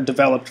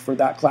developed for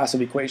that class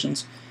of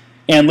equations.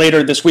 And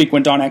later this week,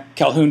 when Donna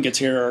Calhoun gets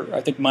here, or I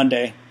think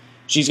Monday,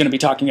 she's going to be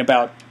talking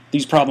about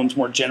these problems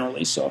more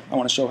generally. So I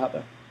want to show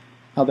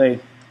how they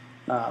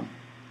are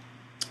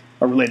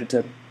related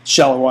to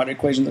shallow water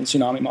equations and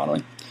tsunami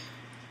modeling.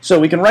 So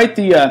we can write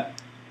we have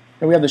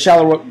the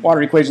shallow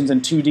water equations in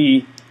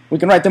 2D. We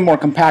can write them more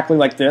compactly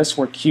like this,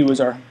 where Q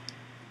is our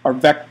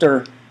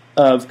vector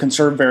of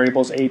conserved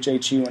variables H,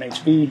 HU, and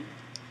HV.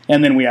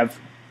 And then we have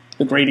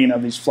the gradient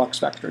of these flux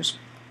vectors.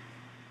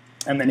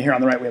 And then here on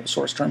the right, we have a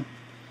source term.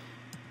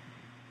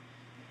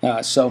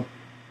 So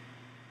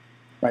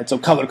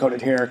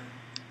color-coded here,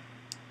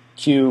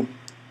 Q,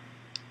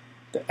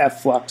 the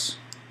F flux,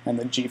 and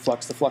the G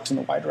flux, the flux in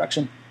the y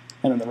direction.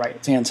 And then the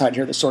right-hand side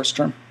here, the source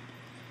term.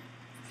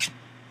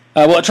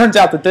 Well, it turns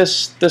out that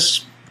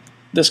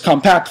this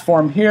compact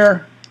form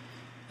here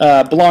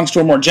belongs to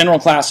a more general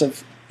class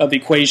of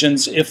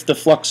equations if the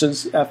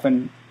fluxes F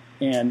and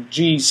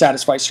G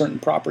satisfy certain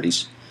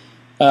properties.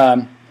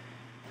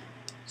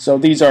 So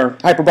these are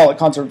hyperbolic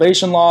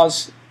conservation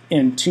laws.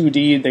 In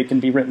 2D, they can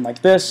be written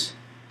like this.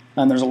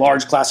 And there's a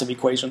large class of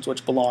equations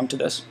which belong to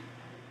this,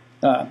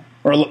 or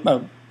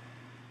a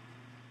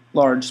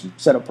large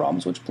set of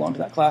problems which belong to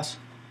that class.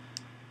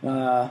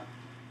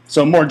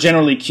 So more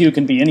generally, Q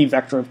can be any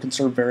vector of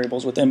conserved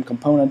variables with M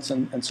components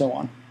and so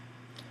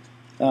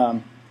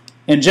on.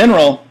 In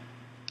general,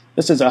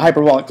 this is a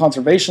hyperbolic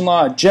conservation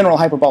law. A general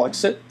hyperbolic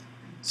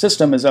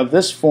system is of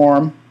this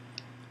form,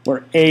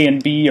 where A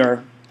and B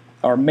are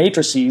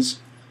matrices,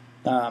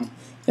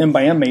 M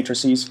by M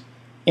matrices,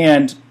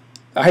 and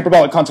a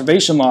hyperbolic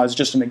conservation law is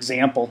just an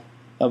example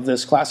of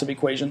this class of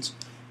equations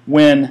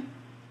when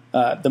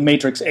the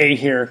matrix A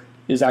here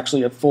is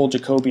actually a full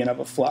Jacobian of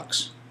a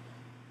flux.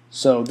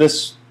 So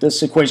this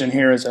equation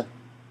here is a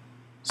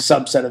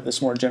subset of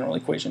this more general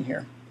equation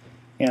here.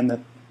 And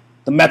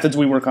the methods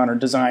we work on are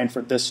designed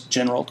for this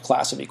general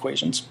class of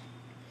equations.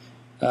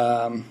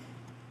 You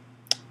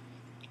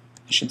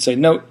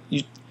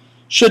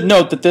should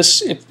note that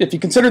this, if you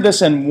consider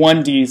this in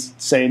 1D,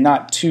 say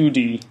not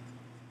 2D,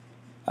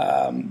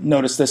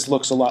 notice this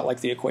looks a lot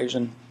like the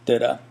equation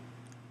that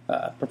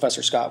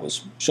Professor Scott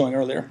was showing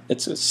earlier.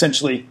 It's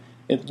essentially,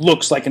 it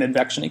looks like an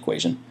advection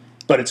equation,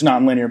 but it's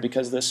nonlinear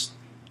because this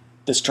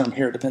term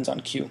here depends on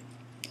Q.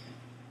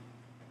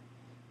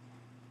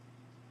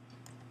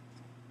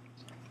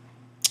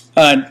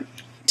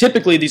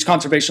 Typically, these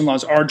conservation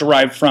laws are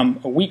derived from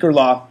a weaker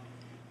law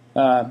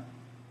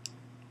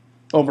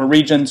over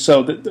regions,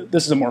 so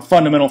this is a more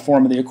fundamental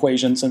form of the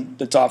equations, and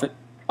that's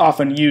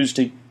often used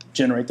to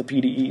generate the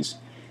PDEs.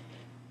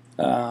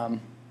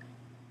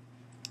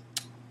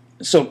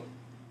 So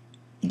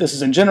this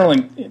is in general,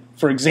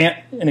 for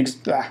example,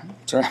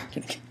 sorry, I'm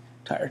getting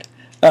tired.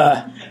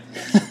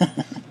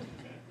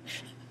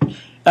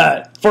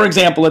 For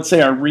example, let's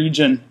say our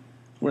region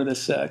where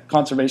this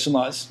conservation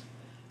law is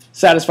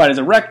satisfied as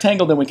a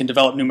rectangle, then we can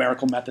develop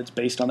numerical methods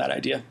based on that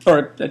idea.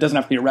 Or it doesn't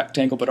have to be a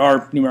rectangle, but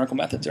our numerical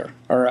methods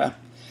are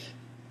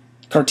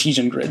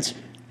Cartesian grids.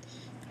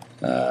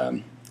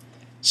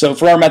 So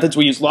for our methods,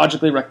 we use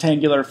logically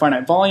rectangular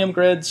finite volume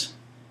grids.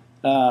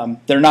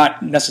 They're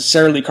not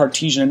necessarily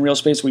Cartesian in real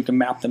space. We can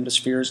map them to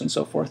spheres and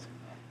so forth.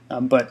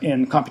 But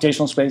in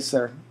computational space,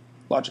 they're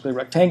logically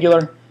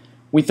rectangular.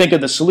 We think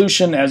of the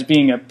solution as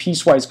being a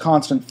piecewise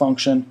constant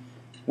function,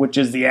 which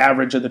is the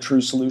average of the true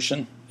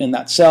solution in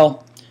that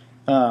cell.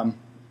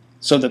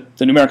 So that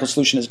the numerical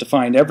solution is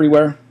defined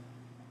everywhere.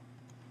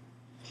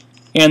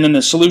 And then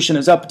the solution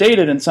is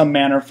updated in some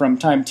manner from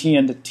time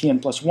tn to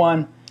tn plus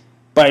 1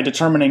 by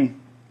determining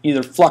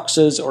either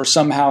fluxes or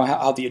somehow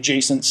how the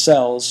adjacent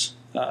cells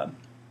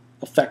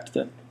affect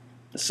the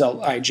cell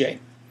ij.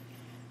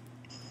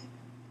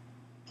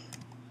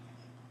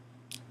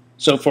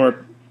 So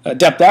for a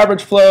depth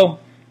average flow,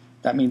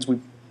 that means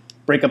we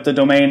break up the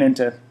domain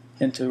into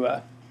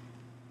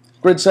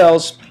grid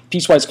cells,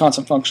 piecewise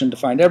constant function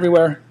defined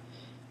everywhere.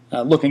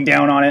 Looking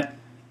down on it,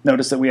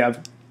 notice that we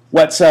have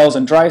wet cells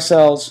and dry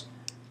cells.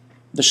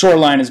 The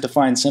shoreline is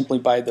defined simply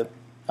by the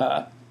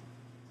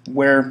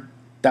where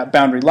that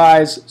boundary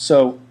lies,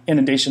 so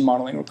inundation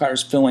modeling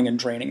requires filling and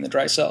draining the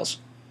dry cells.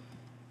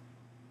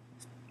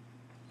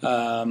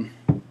 So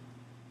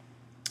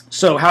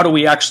how do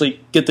we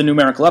actually get the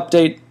numerical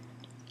update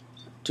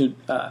to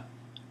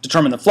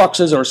determine the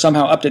fluxes or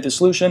somehow update the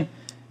solution?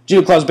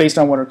 GeoClaw is based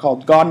on what are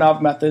called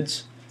Godunov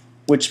methods,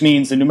 which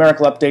means the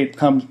numerical update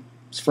comes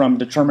from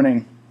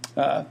determining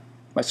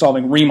by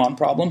solving Riemann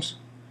problems.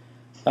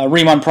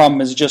 Riemann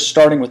problem is just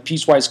starting with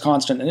piecewise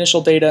constant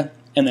initial data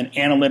and then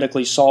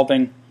analytically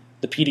solving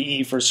the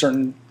PDE for a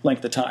certain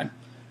length of time.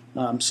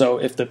 So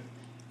if the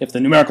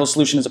numerical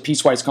solution is a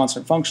piecewise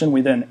constant function,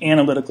 we then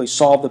analytically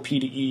solve the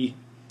PDE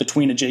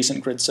between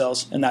adjacent grid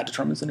cells, and that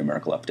determines the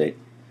numerical update.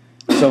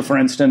 So for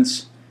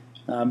instance,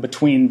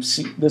 between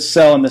this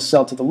cell and this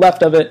cell to the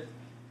left of it,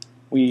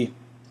 we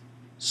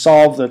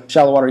solve the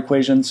shallow water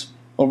equations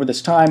over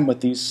this time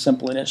with these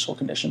simple initial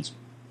conditions.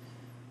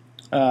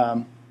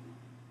 And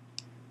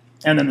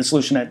then the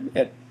solution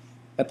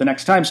at the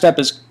next time step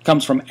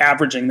comes from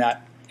averaging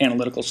that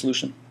analytical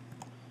solution.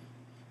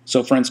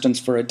 So for instance,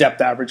 for a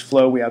depth average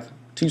flow, we have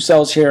two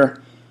cells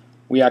here.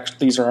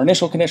 These are our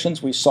initial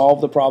conditions. We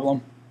solve the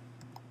problem.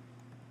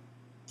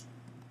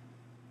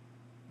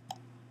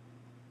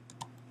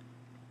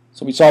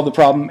 So we solve the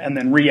problem and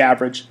then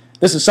re-average.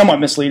 This is somewhat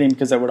misleading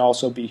because there would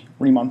also be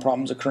Riemann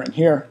problems occurring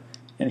here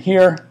and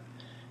here.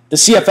 The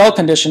CFL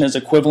condition is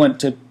equivalent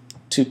to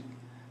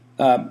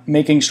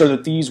making sure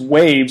that these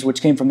waves,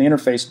 which came from the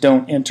interface,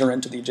 don't enter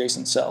into the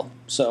adjacent cell.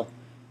 So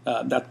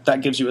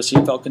that gives you a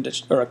CFL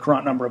condition, or a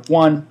Courant number of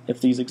 1 if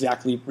these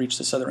exactly reach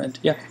this other end.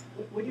 Yeah?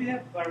 Would you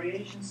have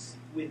variations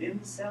within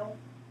the cell?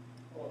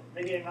 Or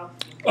maybe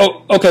not?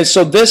 Oh, okay,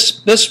 so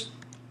these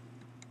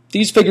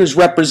figures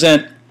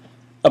represent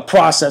a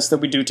process that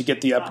we do to get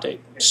the update.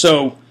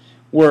 So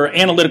we're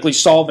analytically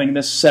solving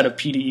this set of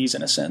PDEs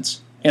in a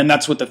sense, and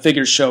that's what the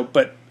figures show,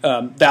 but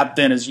that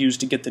then is used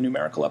to get the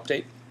numerical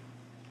update.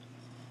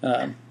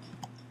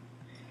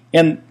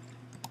 And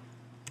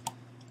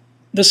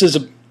this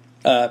is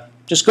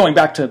just going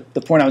back to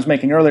the point I was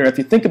making earlier. If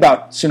you think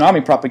about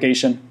tsunami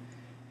propagation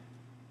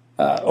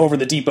over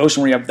the deep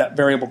ocean, where you have that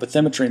variable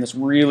bathymetry and this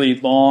really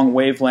long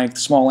wavelength,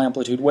 small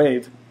amplitude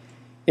wave,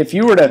 if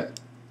you were to,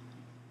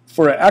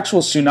 for an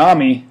actual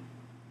tsunami,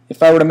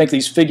 if I were to make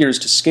these figures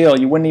to scale,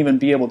 you wouldn't even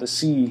be able to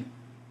see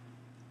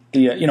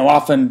the,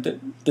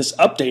 often this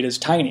update is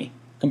tiny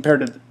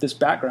compared to this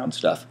background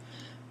stuff.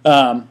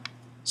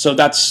 So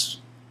that's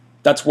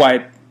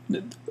why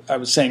I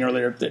was saying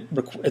earlier that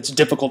it's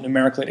difficult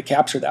numerically to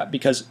capture that,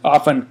 because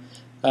often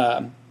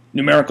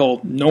numerical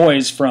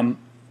noise from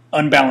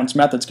unbalanced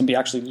methods can be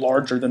actually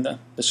larger than the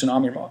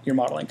tsunami you're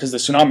modeling, because the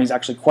tsunami is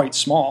actually quite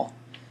small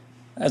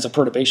as a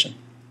perturbation.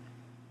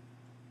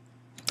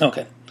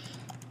 Okay.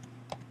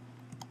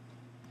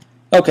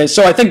 Okay,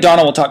 so I think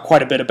Donna will talk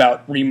quite a bit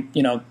about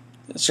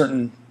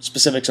certain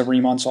specifics of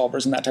Riemann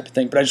solvers and that type of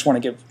thing, but I just want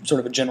to give sort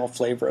of a general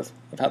flavor of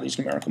how these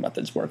numerical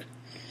methods work.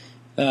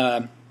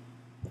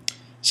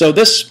 So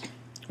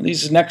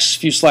these next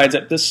few slides,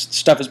 this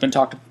stuff has been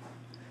talked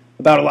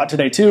about a lot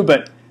today too,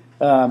 but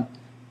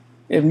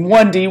in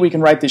 1D we can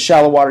write the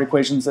shallow water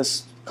equations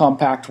this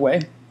compact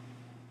way,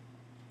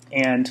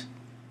 and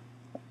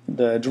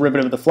the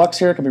derivative of the flux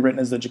here can be written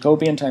as the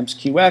Jacobian times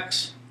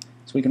Qx,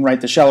 so we can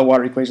write the shallow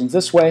water equations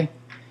this way.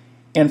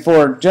 And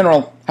for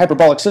general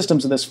hyperbolic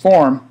systems of this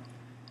form,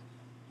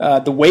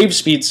 the wave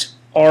speeds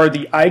are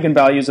the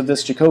eigenvalues of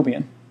this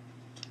Jacobian.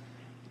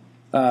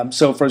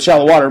 So for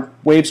shallow water,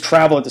 waves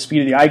travel at the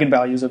speed of the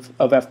eigenvalues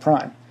of f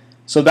prime.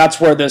 So that's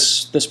where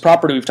this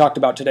property we've talked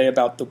about today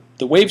about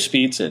the wave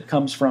speeds, it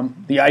comes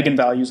from the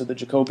eigenvalues of the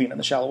Jacobian and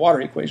the shallow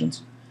water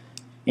equations.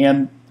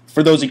 And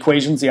for those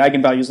equations, the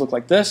eigenvalues look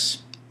like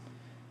this.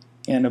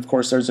 And of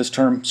course, there's this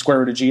term square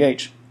root of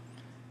GH.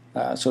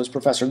 So as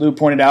Professor Liu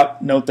pointed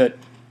out, note that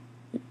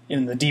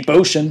in the deep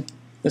ocean,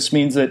 this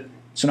means that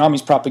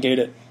tsunamis propagate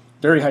at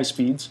very high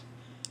speeds.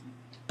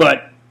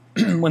 But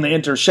when they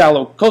enter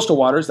shallow coastal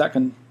waters, that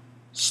can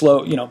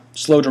slow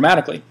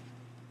dramatically.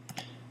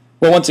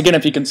 Well, once again,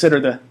 if you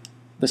consider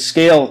the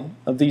scale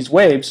of these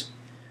waves,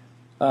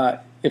 it'd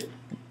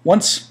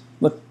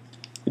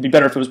be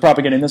better if it was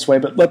propagating this way,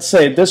 but let's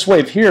say this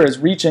wave here is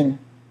reaching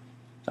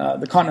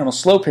the continental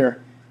slope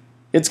here.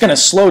 It's going to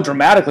slow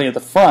dramatically at the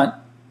front,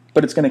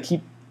 but it's going to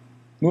keep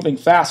moving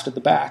fast at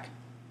the back.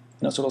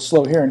 So it'll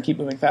slow here and keep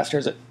moving fast here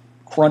as it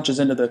crunches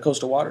into the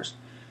coastal waters.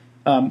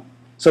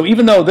 So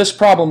even though this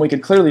problem we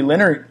could clearly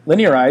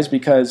linearize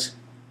because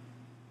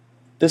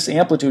this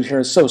amplitude here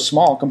is so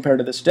small compared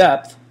to this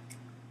depth,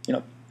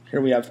 here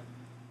we have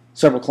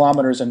several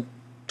kilometers and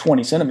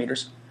 20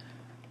 centimeters.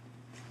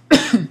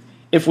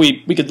 If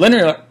we could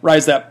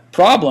linearize that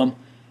problem,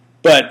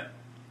 but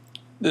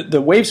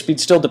the wave speed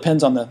still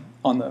depends on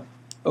the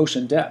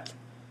ocean depth.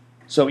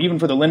 So even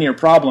for the linear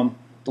problem,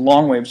 the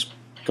long waves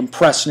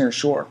compress near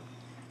shore.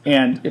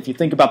 And if you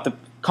think about the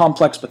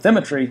complex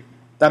bathymetry,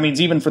 that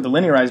means even for the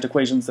linearized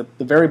equations,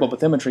 the variable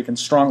bathymetry can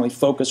strongly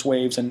focus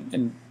waves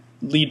and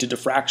lead to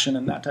diffraction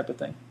and that type of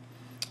thing.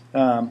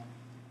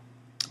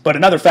 But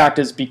another fact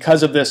is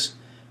because of this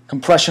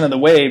compression of the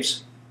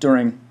waves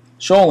during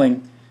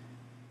shoaling,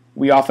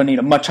 we often need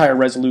a much higher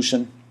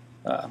resolution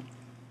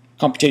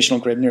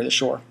computational grid near the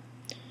shore.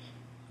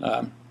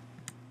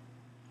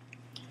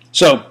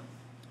 So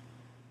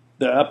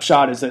the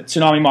upshot is that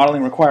tsunami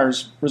modeling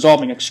requires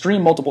resolving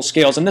extreme multiple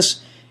scales. And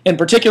this, in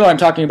particular, I'm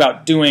talking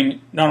about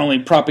doing not only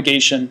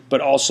propagation,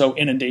 but also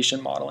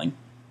inundation modeling.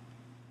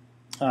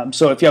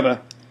 So if you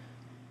have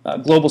a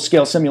global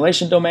scale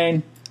simulation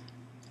domain,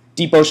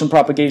 deep ocean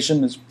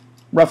propagation is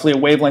roughly a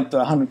wavelength of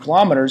 100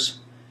 kilometers.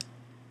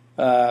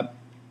 But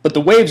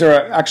the waves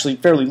are actually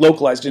fairly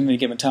localized at any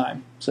given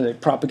time. So they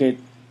propagate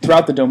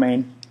throughout the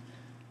domain.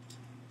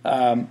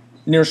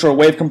 Nearshore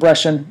wave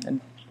compression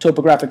and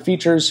topographic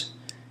features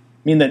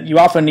mean that you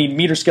often need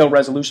meter scale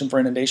resolution for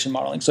inundation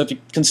modeling. So if you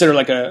consider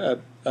like a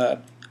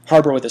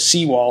harbor with a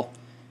seawall,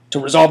 to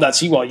resolve that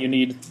seawall you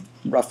need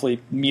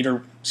roughly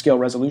meter scale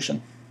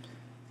resolution.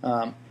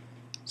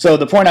 So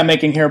the point I'm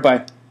making here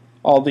by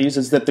all these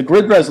is that the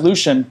grid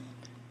resolution,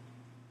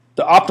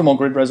 the optimal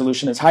grid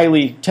resolution, is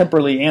highly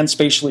temporally and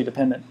spatially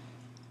dependent.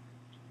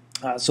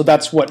 So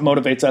that's what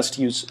motivates us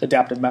to use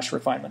adaptive mesh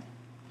refinement.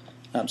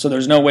 So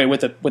there's no way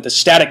with a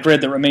static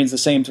grid that remains the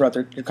same throughout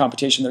your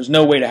computation, there's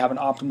no way to have an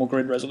optimal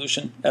grid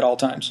resolution at all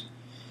times.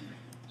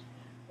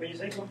 When you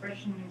say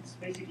compression, it's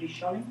basically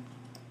shelling?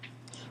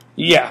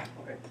 Yeah.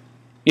 Okay.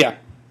 Yeah.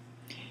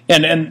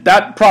 And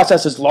that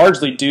process is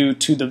largely due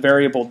to the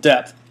variable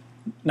depth,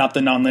 not the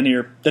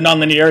nonlinear. The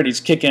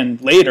nonlinearities kick in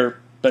later,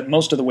 but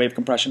most of the wave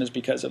compression is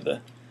because of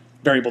the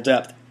variable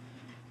depth.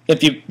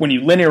 When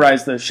you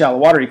linearize the shallow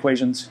water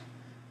equations,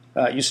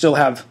 you still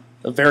have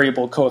a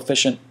variable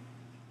coefficient.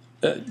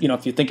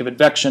 If you think of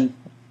advection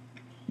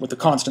with a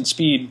constant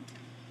speed,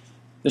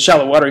 the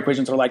shallow water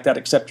equations are like that,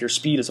 except your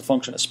speed is a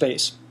function of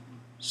space.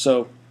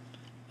 So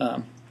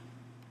yeah,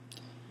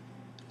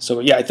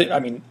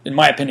 in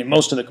my opinion,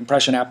 most of the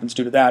compression happens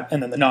due to that,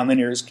 and then the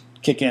nonlinears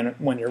kick in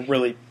when you're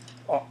really,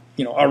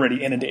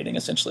 already inundating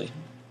essentially.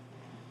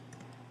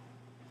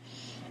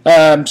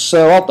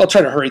 So I'll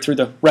try to hurry through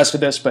the rest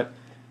of this, but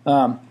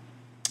I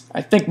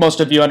think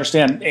most of you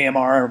understand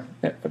AMR,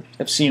 or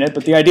have seen it.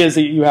 But the idea is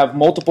that you have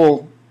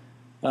multiple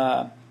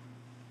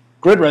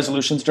grid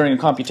resolutions during a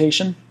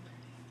computation,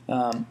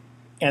 and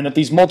that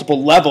these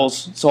multiple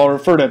levels, so I'll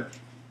refer to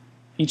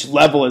each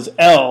level as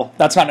L,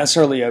 that's not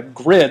necessarily a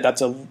grid,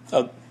 that's a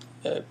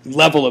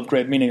level of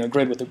grid, meaning a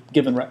grid with a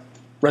given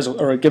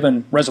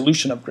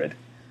resolution of grid.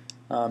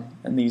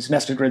 And these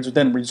nested grids would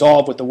then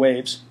resolve with the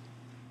waves.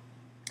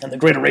 And the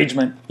grid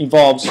arrangement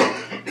evolves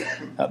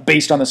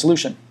based on the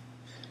solution.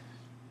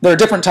 There are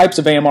different types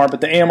of AMR,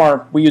 but the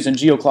AMR we use in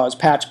GeoClaw is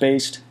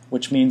patch-based,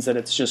 which means that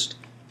it's just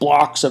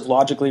blocks of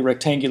logically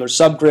rectangular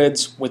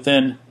subgrids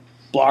within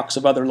blocks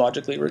of other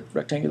logically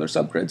rectangular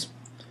subgrids.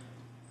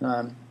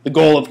 The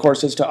goal, of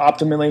course, is to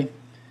optimally,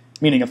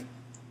 meaning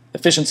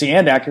efficiency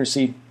and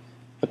accuracy,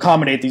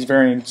 accommodate these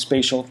varying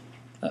spatial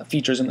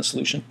features in the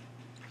solution.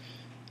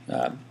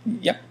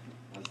 Yep.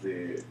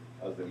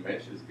 As the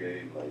mesh is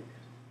getting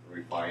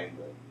refined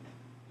and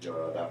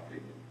you're adapting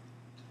it,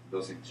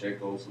 does it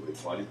check also the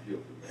quality of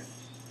the mesh?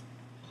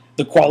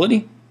 The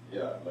quality?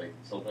 Yeah,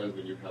 sometimes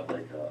when you have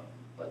bathymetry,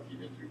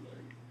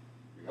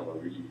 you have a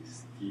really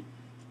steep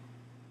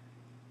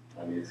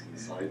and it's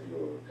inside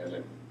your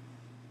element.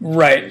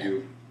 Right.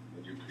 When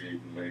you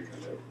create numerical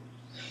errors.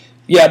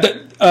 Yeah,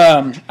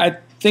 I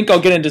think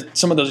I'll get into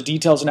some of those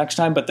details next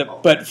time.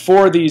 But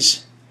for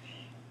these,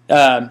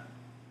 for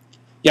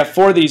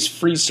these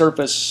free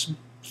surface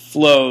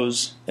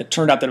flows, it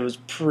turned out that it was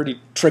pretty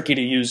tricky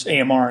to use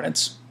AMR, and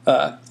it's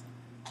the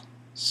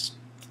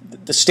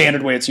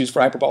standard way it's used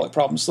for hyperbolic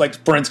problems. Like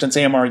for instance,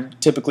 AMR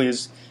typically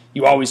is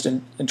you always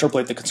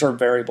interpolate the conserved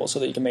variable so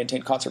that you can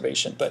maintain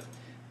conservation. But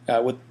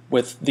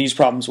with these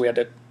problems, we had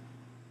to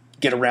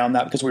get around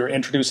that because we were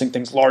introducing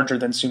things larger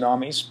than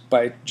tsunamis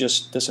by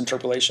just this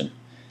interpolation.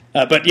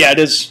 But yeah,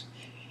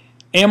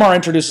 AMR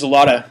introduces a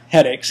lot of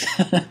headaches,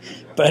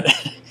 but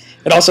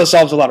it also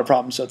solves a lot of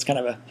problems. So it's kind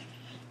of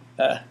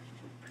a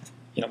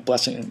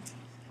blessing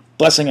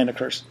and a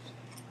curse.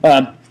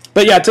 But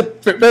yeah, it's a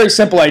very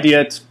simple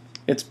idea.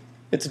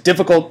 It's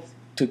difficult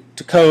to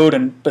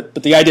code, but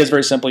the idea is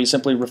very simple. You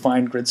simply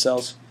refine grid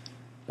cells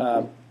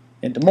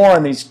into more,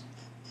 and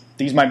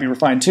these might be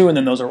refined too, and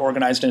then those are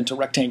organized into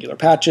rectangular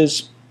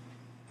patches.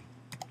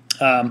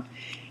 And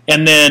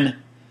then,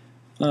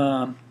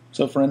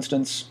 so for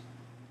instance,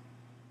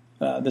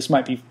 this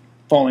might be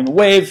following a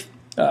wave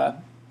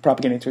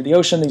propagating through the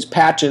ocean. These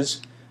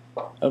patches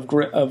of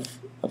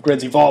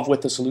grids evolve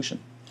with the solution.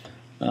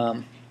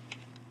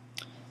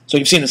 So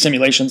you've seen the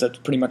simulations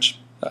that pretty much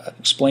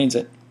explains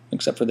it,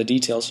 except for the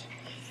details.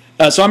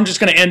 So I'm just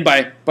going to end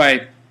by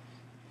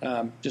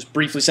just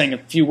briefly saying a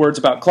few words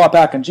about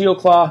Clawpack and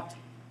GeoClaw,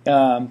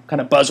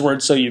 kind of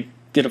buzzwords so you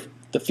get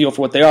the feel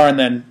for what they are, and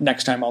then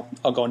next time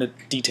I'll go into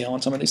detail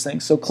on some of these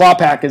things. So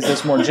Clawpack is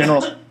this more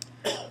general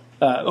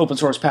open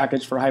source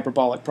package for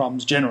hyperbolic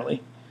problems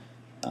generally.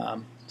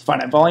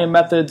 Finite-volume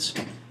methods.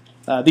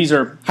 These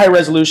are high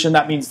resolution.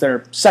 That means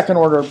they're second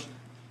order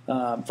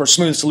for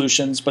smooth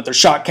solutions, but they're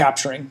shock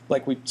capturing,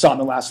 like we saw in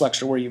the last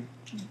lecture, where you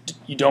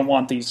don't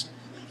want these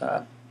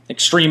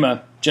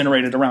extrema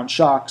generated around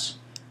shocks.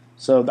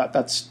 So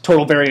that's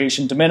total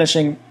variation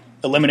diminishing,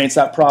 eliminates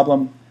that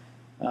problem.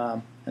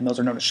 and those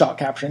are known as shock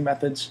capturing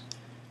methods.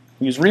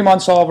 We use Riemann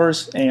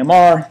solvers,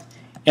 AMR,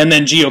 and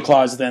then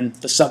GeoClaw is then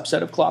the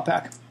subset of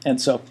Clawpack. And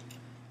so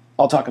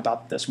I'll talk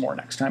about this more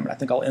next time, and I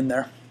think I'll end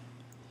there.